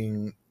not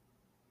seeing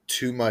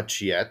too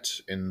much yet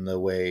in the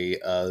way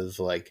of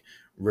like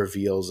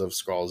reveals of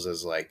Skrulls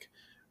as like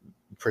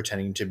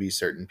pretending to be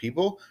certain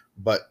people,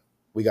 but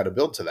we got to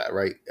build to that,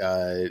 right?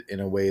 In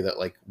a way that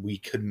like we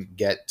couldn't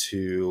get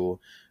to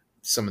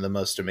some of the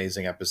most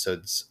amazing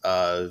episodes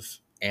of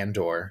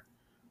Andor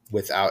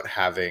without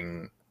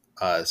having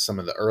some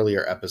of the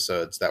earlier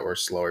episodes that were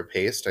slower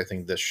paced. I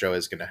think this show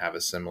is going to have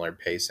a similar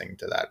pacing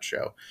to that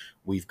show.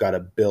 We've got to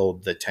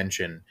build the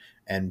tension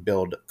and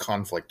build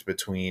conflict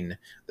between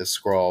the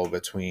Skrull,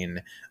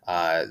 between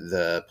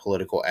the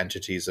political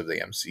entities of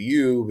the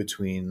MCU,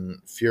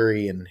 between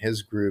Fury and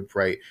his group,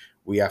 right?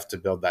 We have to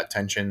build that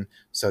tension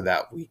so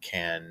that we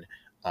can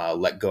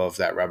let go of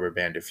that rubber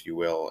band, if you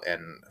will,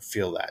 and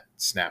feel that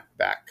snap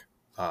back.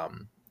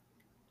 And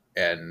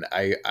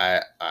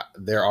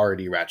they're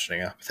already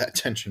ratcheting up that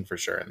tension for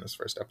sure in this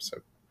first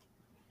episode.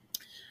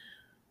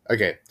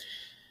 Okay,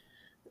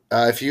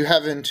 if you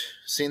haven't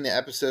seen the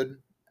episode,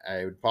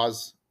 I would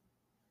pause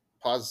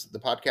the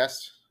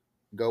podcast,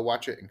 go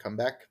watch it, and come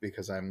back,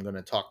 because I'm going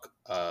to talk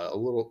a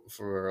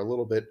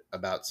little bit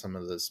about some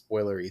of the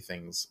spoilery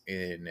things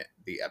in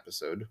the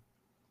episode.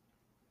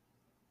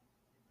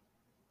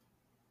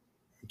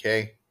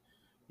 Okay,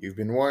 you've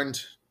been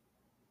warned.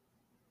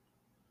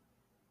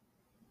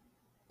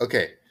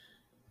 Okay.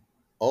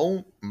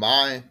 Oh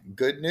my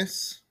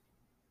goodness.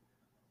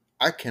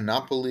 I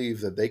cannot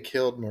believe that they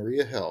killed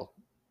Maria Hill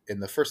in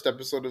the first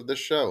episode of this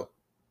show.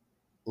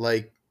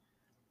 Like,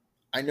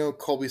 I know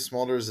Colby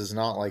Smulders is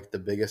not like the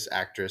biggest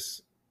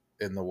actress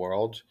in the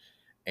world,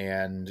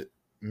 and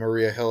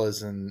Maria Hill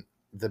isn't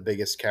the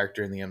biggest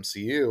character in the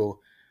MCU,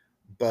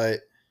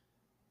 but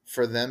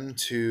for them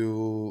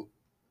to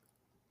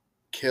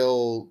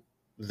kill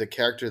the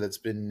character that's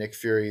been Nick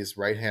Fury's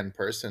right hand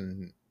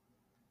person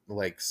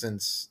like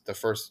since the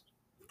first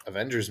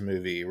Avengers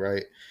movie,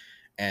 right?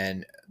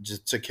 And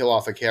just to kill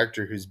off a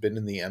character who's been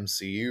in the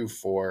MCU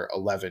for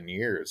 11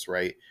 years,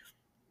 right?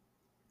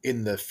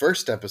 In the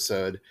first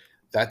episode,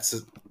 that's a,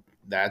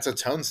 that's a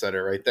tone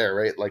setter right there,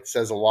 right? Like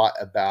says a lot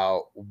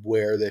about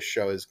where this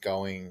show is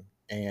going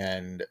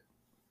and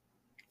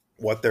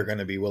what they're going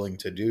to be willing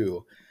to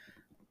do.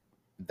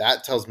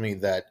 That tells me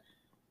that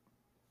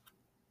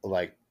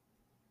like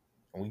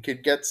we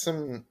could get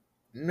some,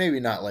 maybe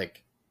not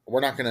like,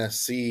 we're not going to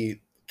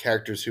see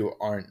characters who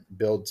aren't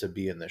billed to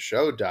be in the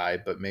show die,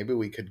 but maybe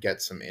we could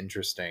get some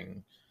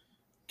interesting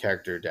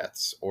character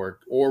deaths or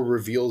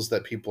reveals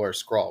that people are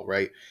Skrull,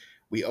 right?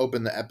 We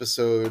open the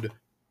episode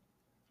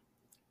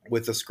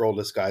with a Skrull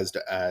disguised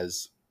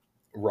as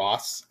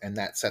Ross, and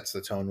that sets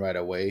the tone right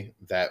away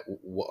that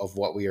of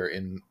what we are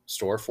in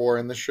store for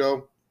in the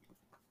show.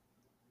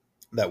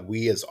 That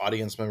we as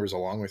audience members,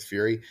 along with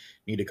Fury,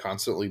 need to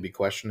constantly be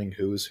questioning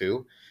who is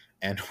who,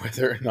 and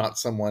whether or not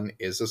someone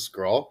is a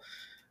Skrull,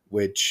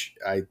 which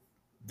I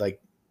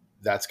like.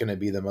 That's going to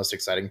be the most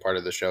exciting part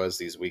of the show as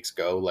these weeks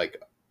go. Like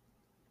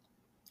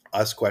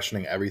us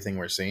questioning everything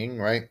we're seeing,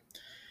 right?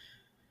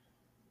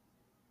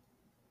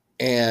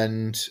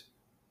 And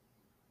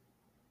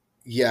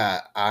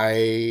yeah,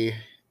 I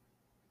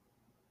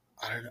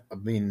don't know. I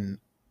mean,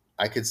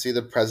 I could see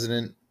the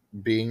president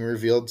being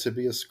revealed to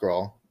be a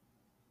Skrull,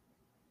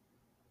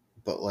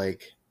 but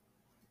like,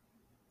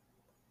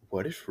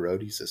 what if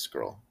Rhodey's a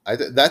Skrull?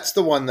 That's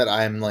the one that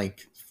I'm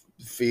like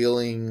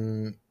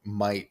feeling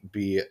might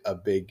be a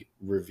big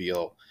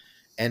reveal,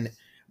 and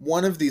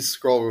one of these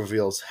Skrull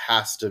reveals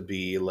has to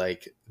be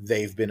like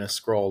they've been a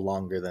Skrull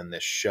longer than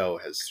this show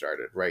has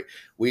started, right?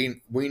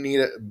 We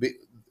need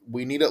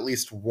we need at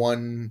least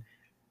one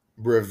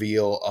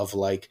reveal of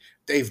like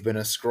they've been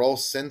a Skrull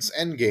since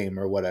Endgame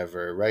or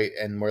whatever, right?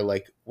 And we're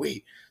like,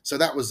 wait, so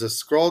that was a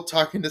Skrull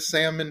talking to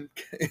Sam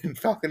in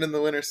Falcon and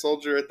the Winter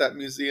Soldier at that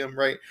museum,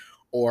 right?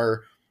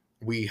 Or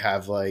we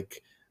have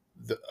like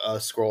a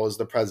Skrull as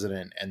the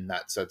president, and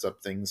that sets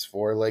up things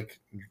for like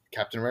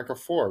Captain America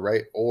 4,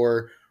 right?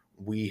 Or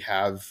we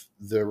have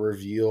the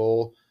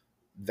reveal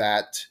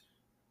that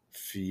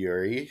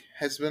Fury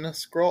has been a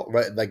Skrull,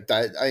 right? Like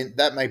that.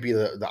 That might be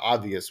the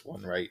obvious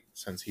one, right?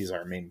 Since he's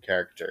our main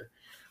character,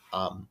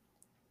 um,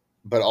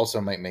 but also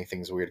might make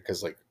things weird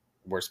because like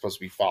we're supposed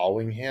to be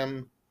following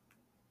him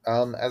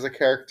as a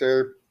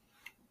character.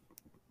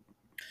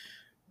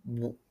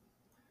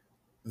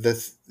 The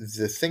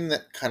thing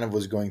that kind of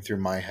was going through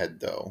my head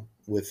though,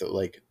 with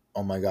like,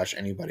 oh my gosh,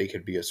 anybody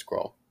could be a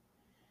Skrull,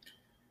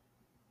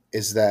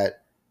 is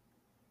that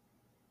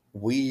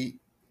we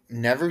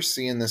never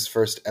see in this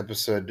first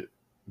episode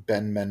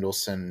Ben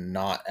Mendelsohn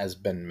not as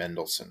Ben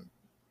Mendelsohn.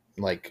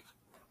 Like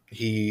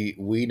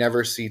we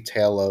never see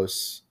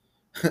Talos.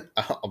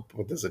 I'll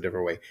put this a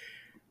different way.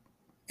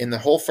 In the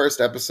whole first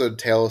episode,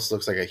 Talos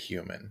looks like a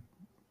human.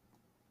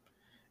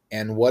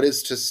 And what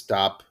is to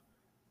stop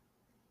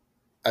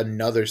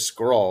another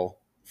Skrull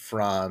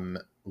from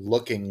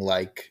looking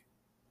like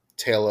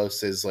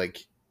Talos's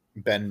like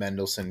Ben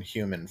Mendelsohn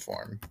human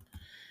form?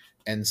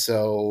 And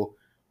so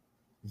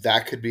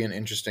that could be an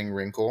interesting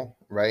wrinkle,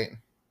 right?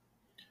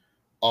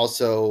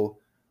 Also,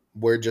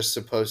 we're just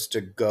supposed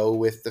to go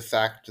with the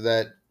fact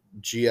that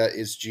Gia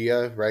is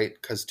Gia, right?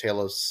 Because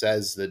Talos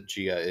says that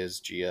Gia is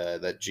Gia,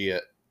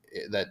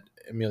 that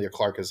Emilia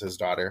Clarke is his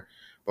daughter,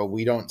 but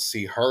we don't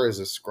see her as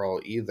a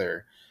Skrull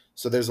either.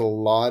 So there's a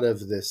lot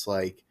of this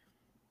like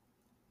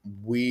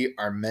we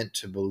are meant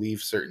to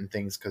believe certain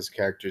things because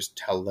characters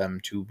tell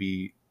them to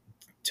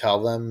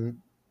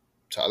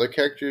other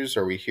characters,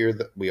 or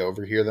we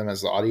overhear them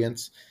as the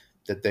audience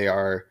that they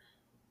are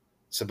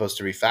supposed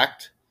to be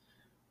fact.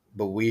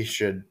 But we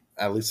should,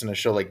 at least in a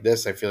show like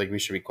this, I feel like we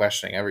should be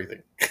questioning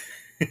everything.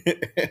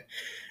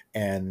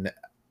 And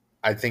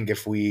I think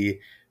if we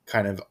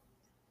kind of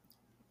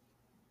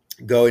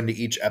go into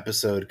each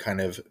episode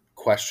kind of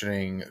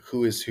questioning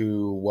who is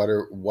who,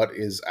 what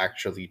is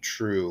actually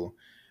true,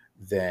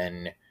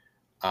 then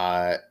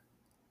uh,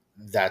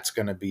 that's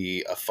going to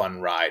be a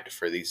fun ride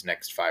for these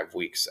next 5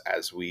 weeks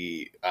as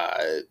we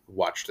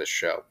watch this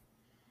show.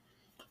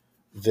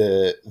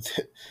 The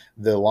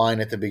the line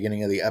at the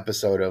beginning of the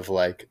episode of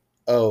like,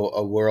 oh,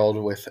 a world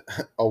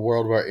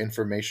where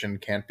information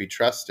can't be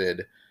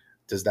trusted,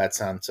 does that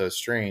sound so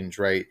strange,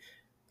 right?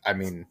 I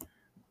mean,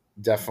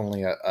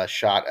 definitely a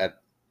shot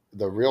at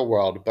the real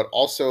world, but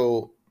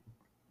also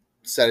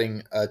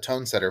setting a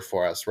tone setter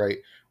for us, right?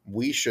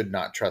 We should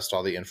not trust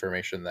all the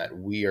information that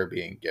we are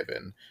being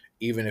given,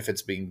 even if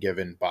it's being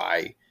given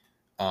by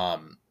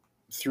um,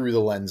 through the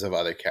lens of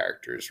other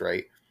characters,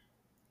 right?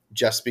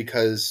 Just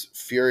because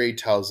Fury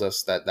tells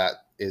us that that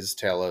is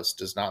Talos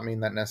does not mean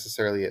that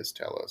necessarily is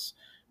Talos.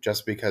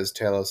 Just because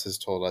Talos has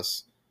told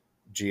us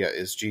Gia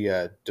is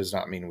Gia does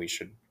not mean we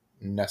should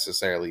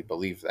necessarily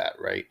believe that,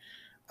 right?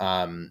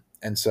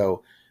 And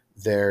so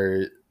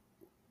there,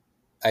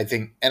 I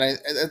think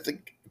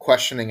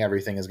questioning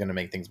everything is going to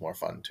make things more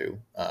fun too,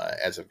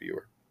 as a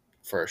viewer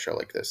for a show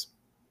like this.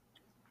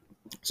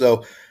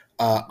 So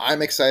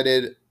I'm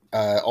excited.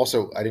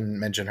 Also, I didn't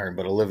mention her,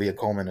 but Olivia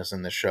Colman is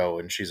in the show,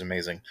 and she's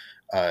amazing,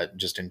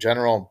 just in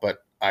general.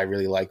 But I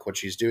really like what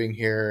she's doing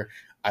here.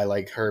 I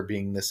like her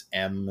being this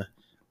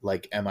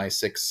like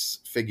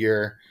MI6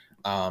 figure,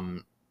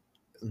 um,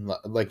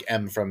 like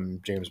M from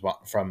James Bond,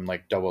 from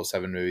like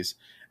 007 movies.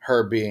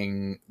 Her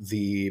being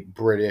the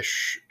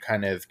British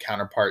kind of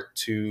counterpart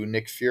to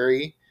Nick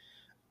Fury,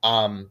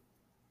 um,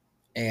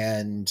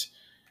 and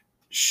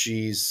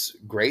she's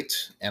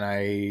great, and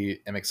I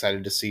am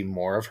excited to see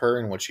more of her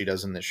and what she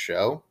does in this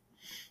show.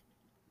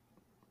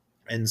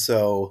 And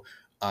so,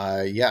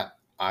 yeah,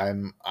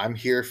 I'm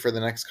here for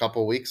the next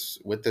couple weeks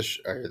with this,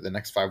 or the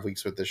next 5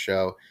 weeks with the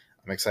show.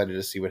 I'm excited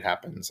to see what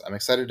happens. I'm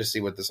excited to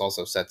see what this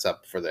also sets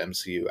up for the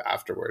MCU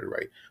afterward,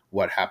 right?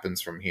 What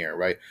happens from here,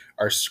 right?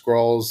 Are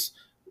Skrulls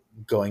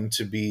going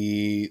to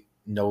be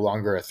no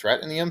longer a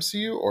threat in the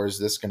MCU, or is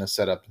this going to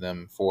set up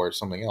them for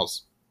something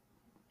else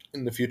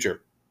in the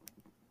future?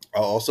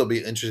 I'll also be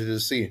interested to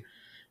see,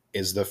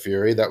 is the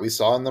Fury that we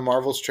saw in the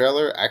Marvels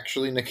trailer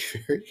actually Nick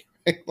Fury?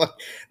 Like,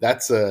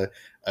 that's a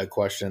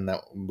question that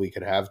we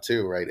could have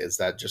too, right? Is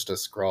that just a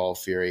Skrull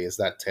Fury? Is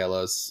that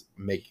Talos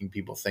making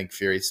people think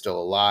Fury's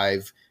still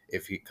alive?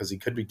 If he, because he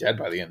could be dead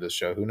by the end of the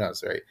show, who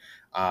knows, right?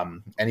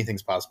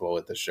 Anything's possible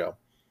with this show,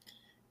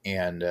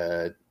 and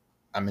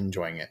I'm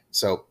enjoying it.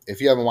 So if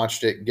you haven't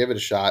watched it, give it a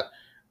shot.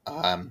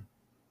 Um,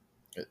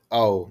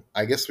 oh,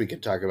 I guess we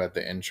could talk about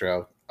the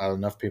intro.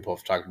 Enough people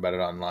have talked about it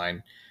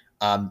online.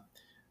 Um,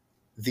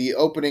 the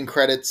opening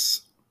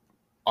credits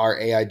are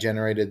AI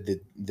generated.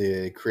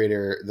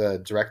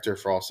 The director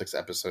for all 6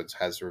 episodes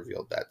has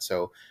revealed that.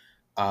 So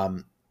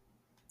um,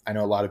 I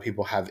know a lot of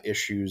people have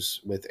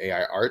issues with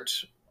AI art,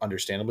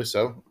 understandably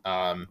so.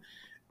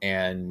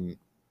 And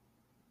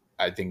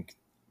I think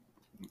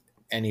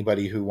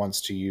anybody who wants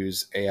to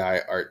use AI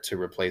art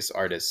to replace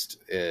artists,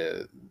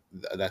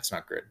 that's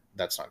not good.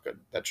 That's not good.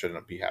 That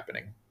shouldn't be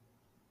happening.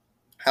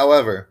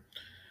 However,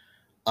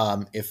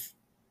 if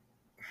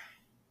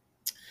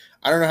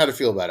I don't know how to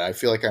feel about it. I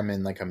feel like I'm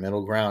in like a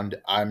middle ground.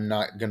 I'm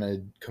not gonna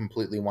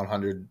completely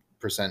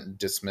 100%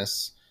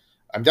 dismiss.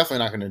 I'm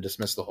definitely not going to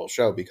dismiss the whole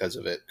show because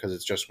of it, because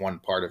it's just one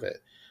part of it.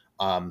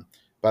 Um,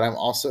 but I'm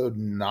also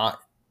not.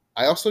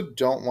 I also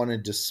don't want to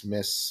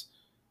dismiss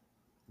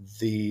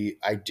the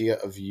idea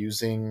of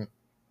using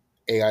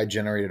AI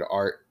generated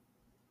art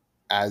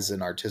as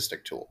an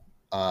artistic tool.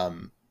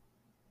 Um,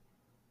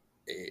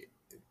 eh,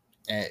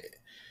 eh,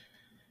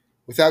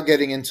 Without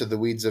getting into the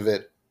weeds of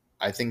it,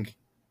 I think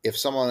if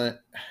someone,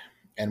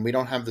 and we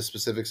don't have the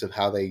specifics of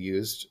how they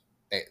used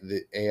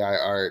the AI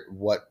art,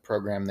 what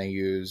program they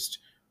used,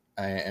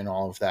 and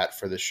all of that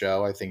for the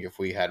show. I think if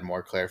we had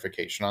more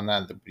clarification on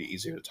that, it'd be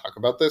easier to talk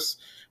about this.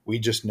 We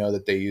just know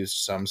that they used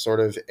some sort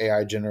of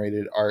AI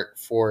generated art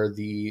for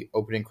the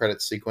opening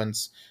credits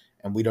sequence,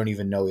 and we don't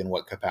even know in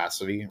what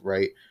capacity,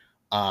 right?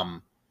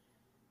 Um,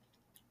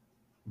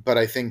 but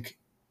I think,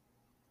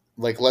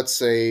 like, let's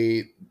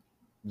say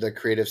the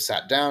creative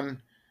sat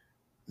down,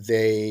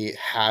 they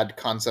had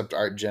concept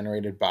art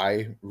generated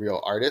by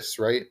real artists,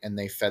 right? And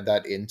they fed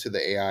that into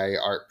the AI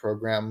art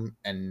program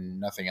and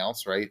nothing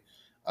else, right?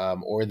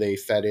 Or they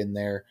fed in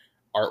their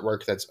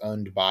artwork that's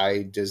owned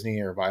by Disney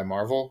or by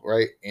Marvel,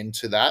 right,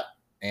 into that.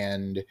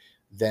 And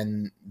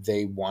then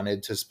they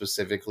wanted to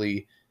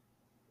specifically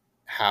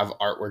have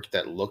artwork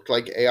that looked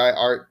like AI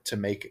art to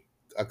make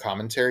a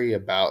commentary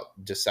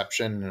about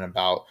deception and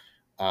about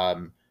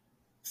um,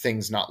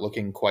 things not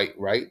looking quite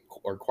right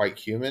or quite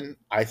human.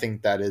 I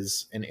think that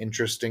is an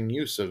interesting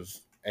use of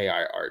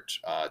AI art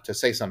to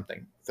say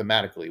something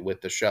thematically with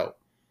the show.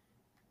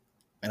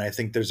 And I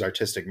think there's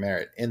artistic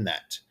merit in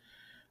that.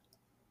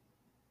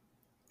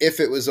 If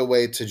it was a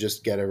way to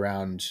just get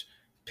around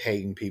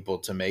paying people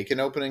to make an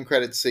opening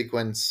credit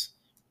sequence,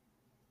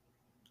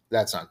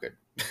 that's not good.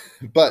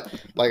 But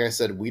like I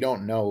said, we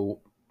don't know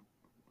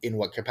in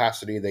what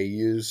capacity they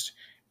used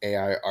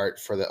AI art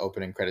for the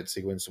opening credit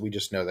sequence. We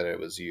just know that it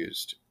was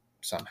used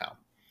somehow.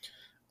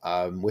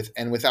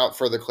 Without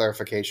further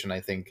clarification, I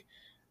think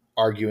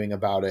arguing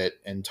about it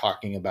and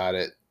talking about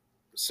it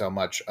so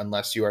much,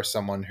 unless you are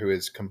someone who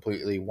is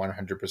completely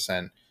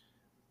 100%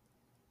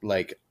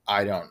 like,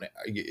 I don't,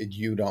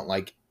 you don't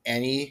like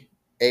any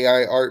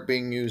AI art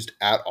being used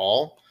at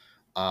all,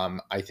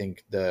 I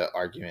think the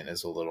argument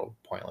is a little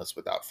pointless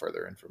without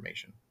further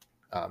information.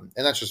 And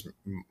that's just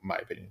my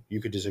opinion. You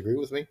could disagree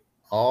with me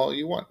all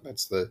you want.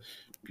 That's the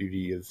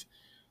beauty of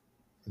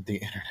the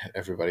internet.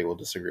 Everybody will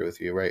disagree with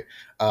you, right?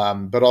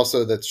 But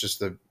also, that's just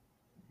the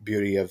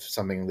beauty of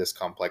something this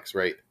complex,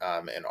 right?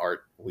 In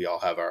art, we all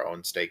have our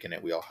own stake in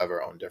it. We all have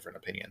our own different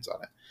opinions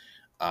on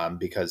it.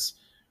 Because,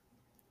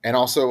 and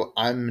also,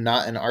 I'm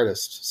not an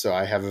artist, so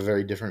I have a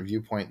very different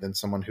viewpoint than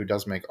someone who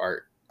does make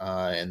art.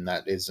 And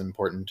that is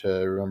important to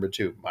remember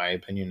too. My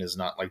opinion is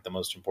not like the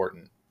most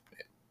important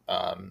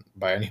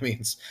by any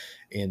means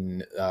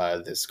in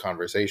this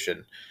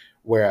conversation.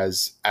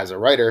 Whereas as a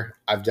writer,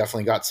 I've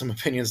definitely got some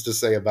opinions to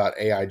say about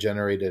AI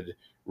generated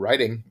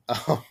writing.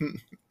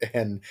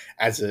 And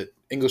as an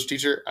English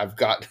teacher, I've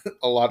got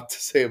a lot to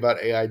say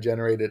about AI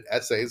generated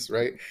essays,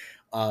 right?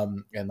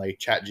 and like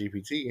Chat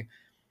GPT.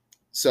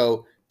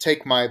 So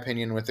take my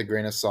opinion with a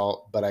grain of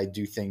salt, but I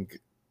do think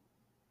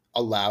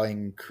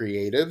allowing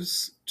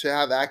creatives to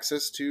have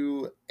access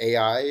to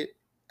AI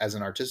as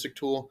an artistic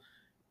tool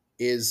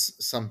is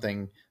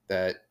something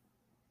that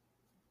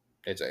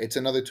it's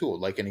another tool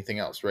like anything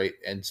else, right?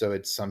 And so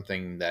it's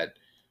something that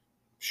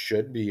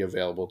should be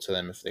available to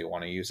them if they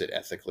want to use it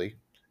ethically.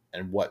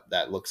 And what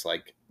that looks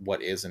like,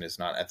 what is and is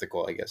not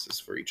ethical, I guess, is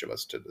for each of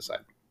us to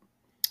decide.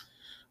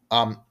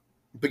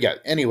 But yeah,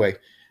 anyway,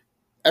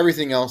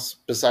 everything else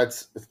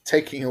besides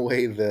taking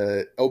away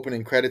the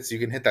opening credits, you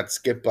can hit that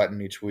skip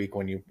button each week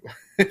when you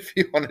if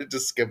you wanted to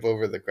skip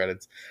over the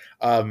credits.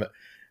 um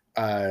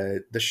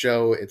the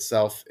show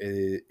itself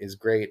is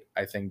great.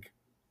 I think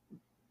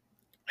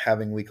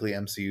having weekly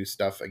MCU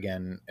stuff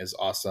again is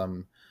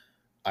awesome.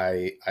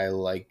 I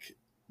like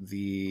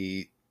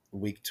the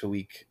week to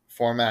week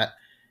format,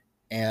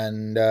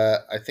 and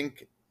I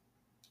think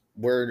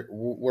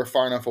we're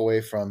far enough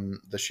away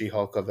from the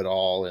She-Hulk of it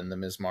all and the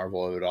Ms.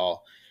 Marvel of it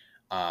all,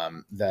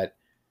 that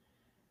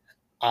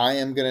I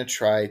am going to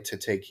try to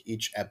take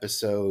each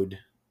episode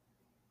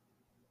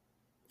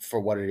for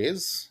what it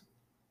is,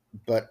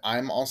 but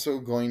I'm also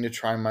going to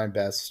try my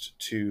best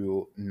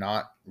to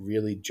not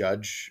really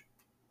judge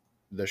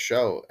the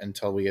show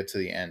until we get to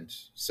the end.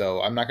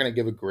 So I'm not going to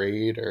give a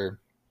grade or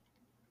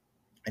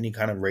any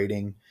kind of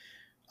rating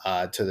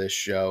to this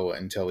show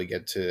until we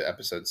get to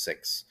episode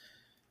 6.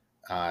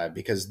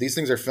 Because these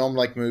things are filmed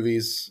like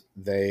movies.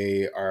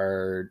 They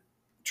are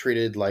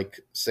treated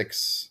like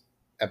 6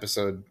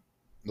 episode,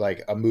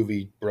 like a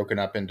movie broken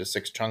up into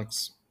 6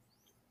 chunks,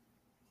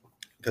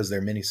 because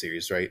they're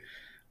miniseries, right?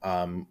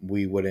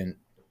 We wouldn't,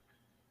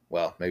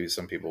 well, maybe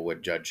some people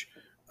would judge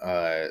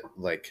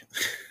like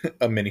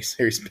a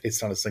miniseries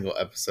based on a single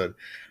episode.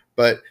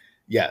 But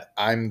yeah,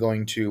 I'm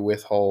going to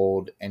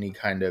withhold any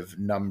kind of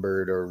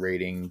numbered or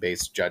rating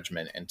based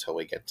judgment until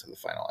we get to the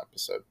final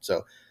episode.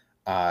 So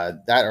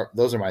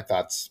those are my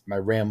thoughts, my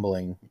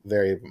rambling,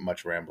 very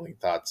much rambling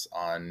thoughts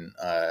on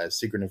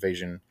Secret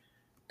Invasion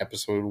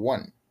episode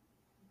 1.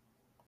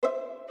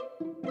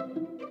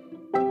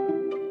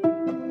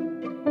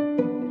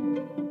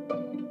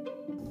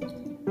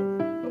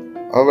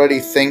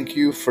 Alrighty, thank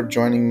you for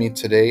joining me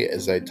today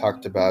as I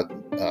talked about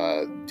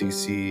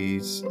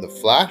DC's The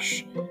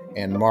Flash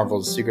and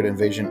Marvel's Secret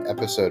Invasion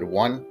episode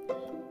 1.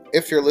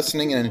 If you're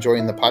listening and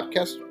enjoying the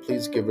podcast,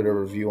 please give it a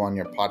review on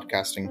your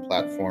podcasting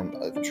platform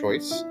of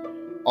choice.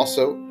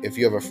 Also, if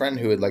you have a friend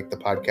who would like the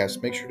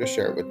podcast, make sure to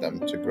share it with them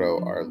to grow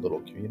our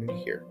little community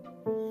here.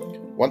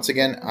 Once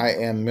again, I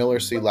am Miller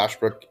C.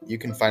 Lashbrook. You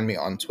can find me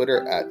on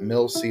Twitter at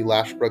Mill C.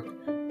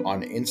 Lashbrook,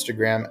 on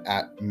Instagram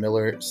at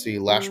Miller C.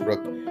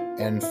 Lashbrook,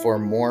 and for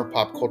more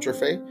Pop Culture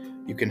Fae,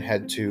 you can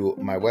head to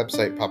my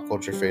website,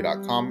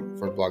 popculturefae.com,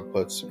 for blog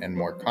posts and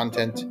more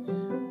content.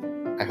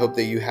 I hope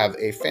that you have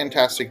a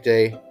fantastic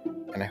day,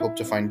 and I hope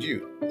to find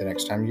you the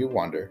next time you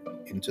wander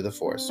into the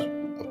forest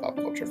of Pop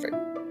Culture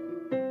Fae.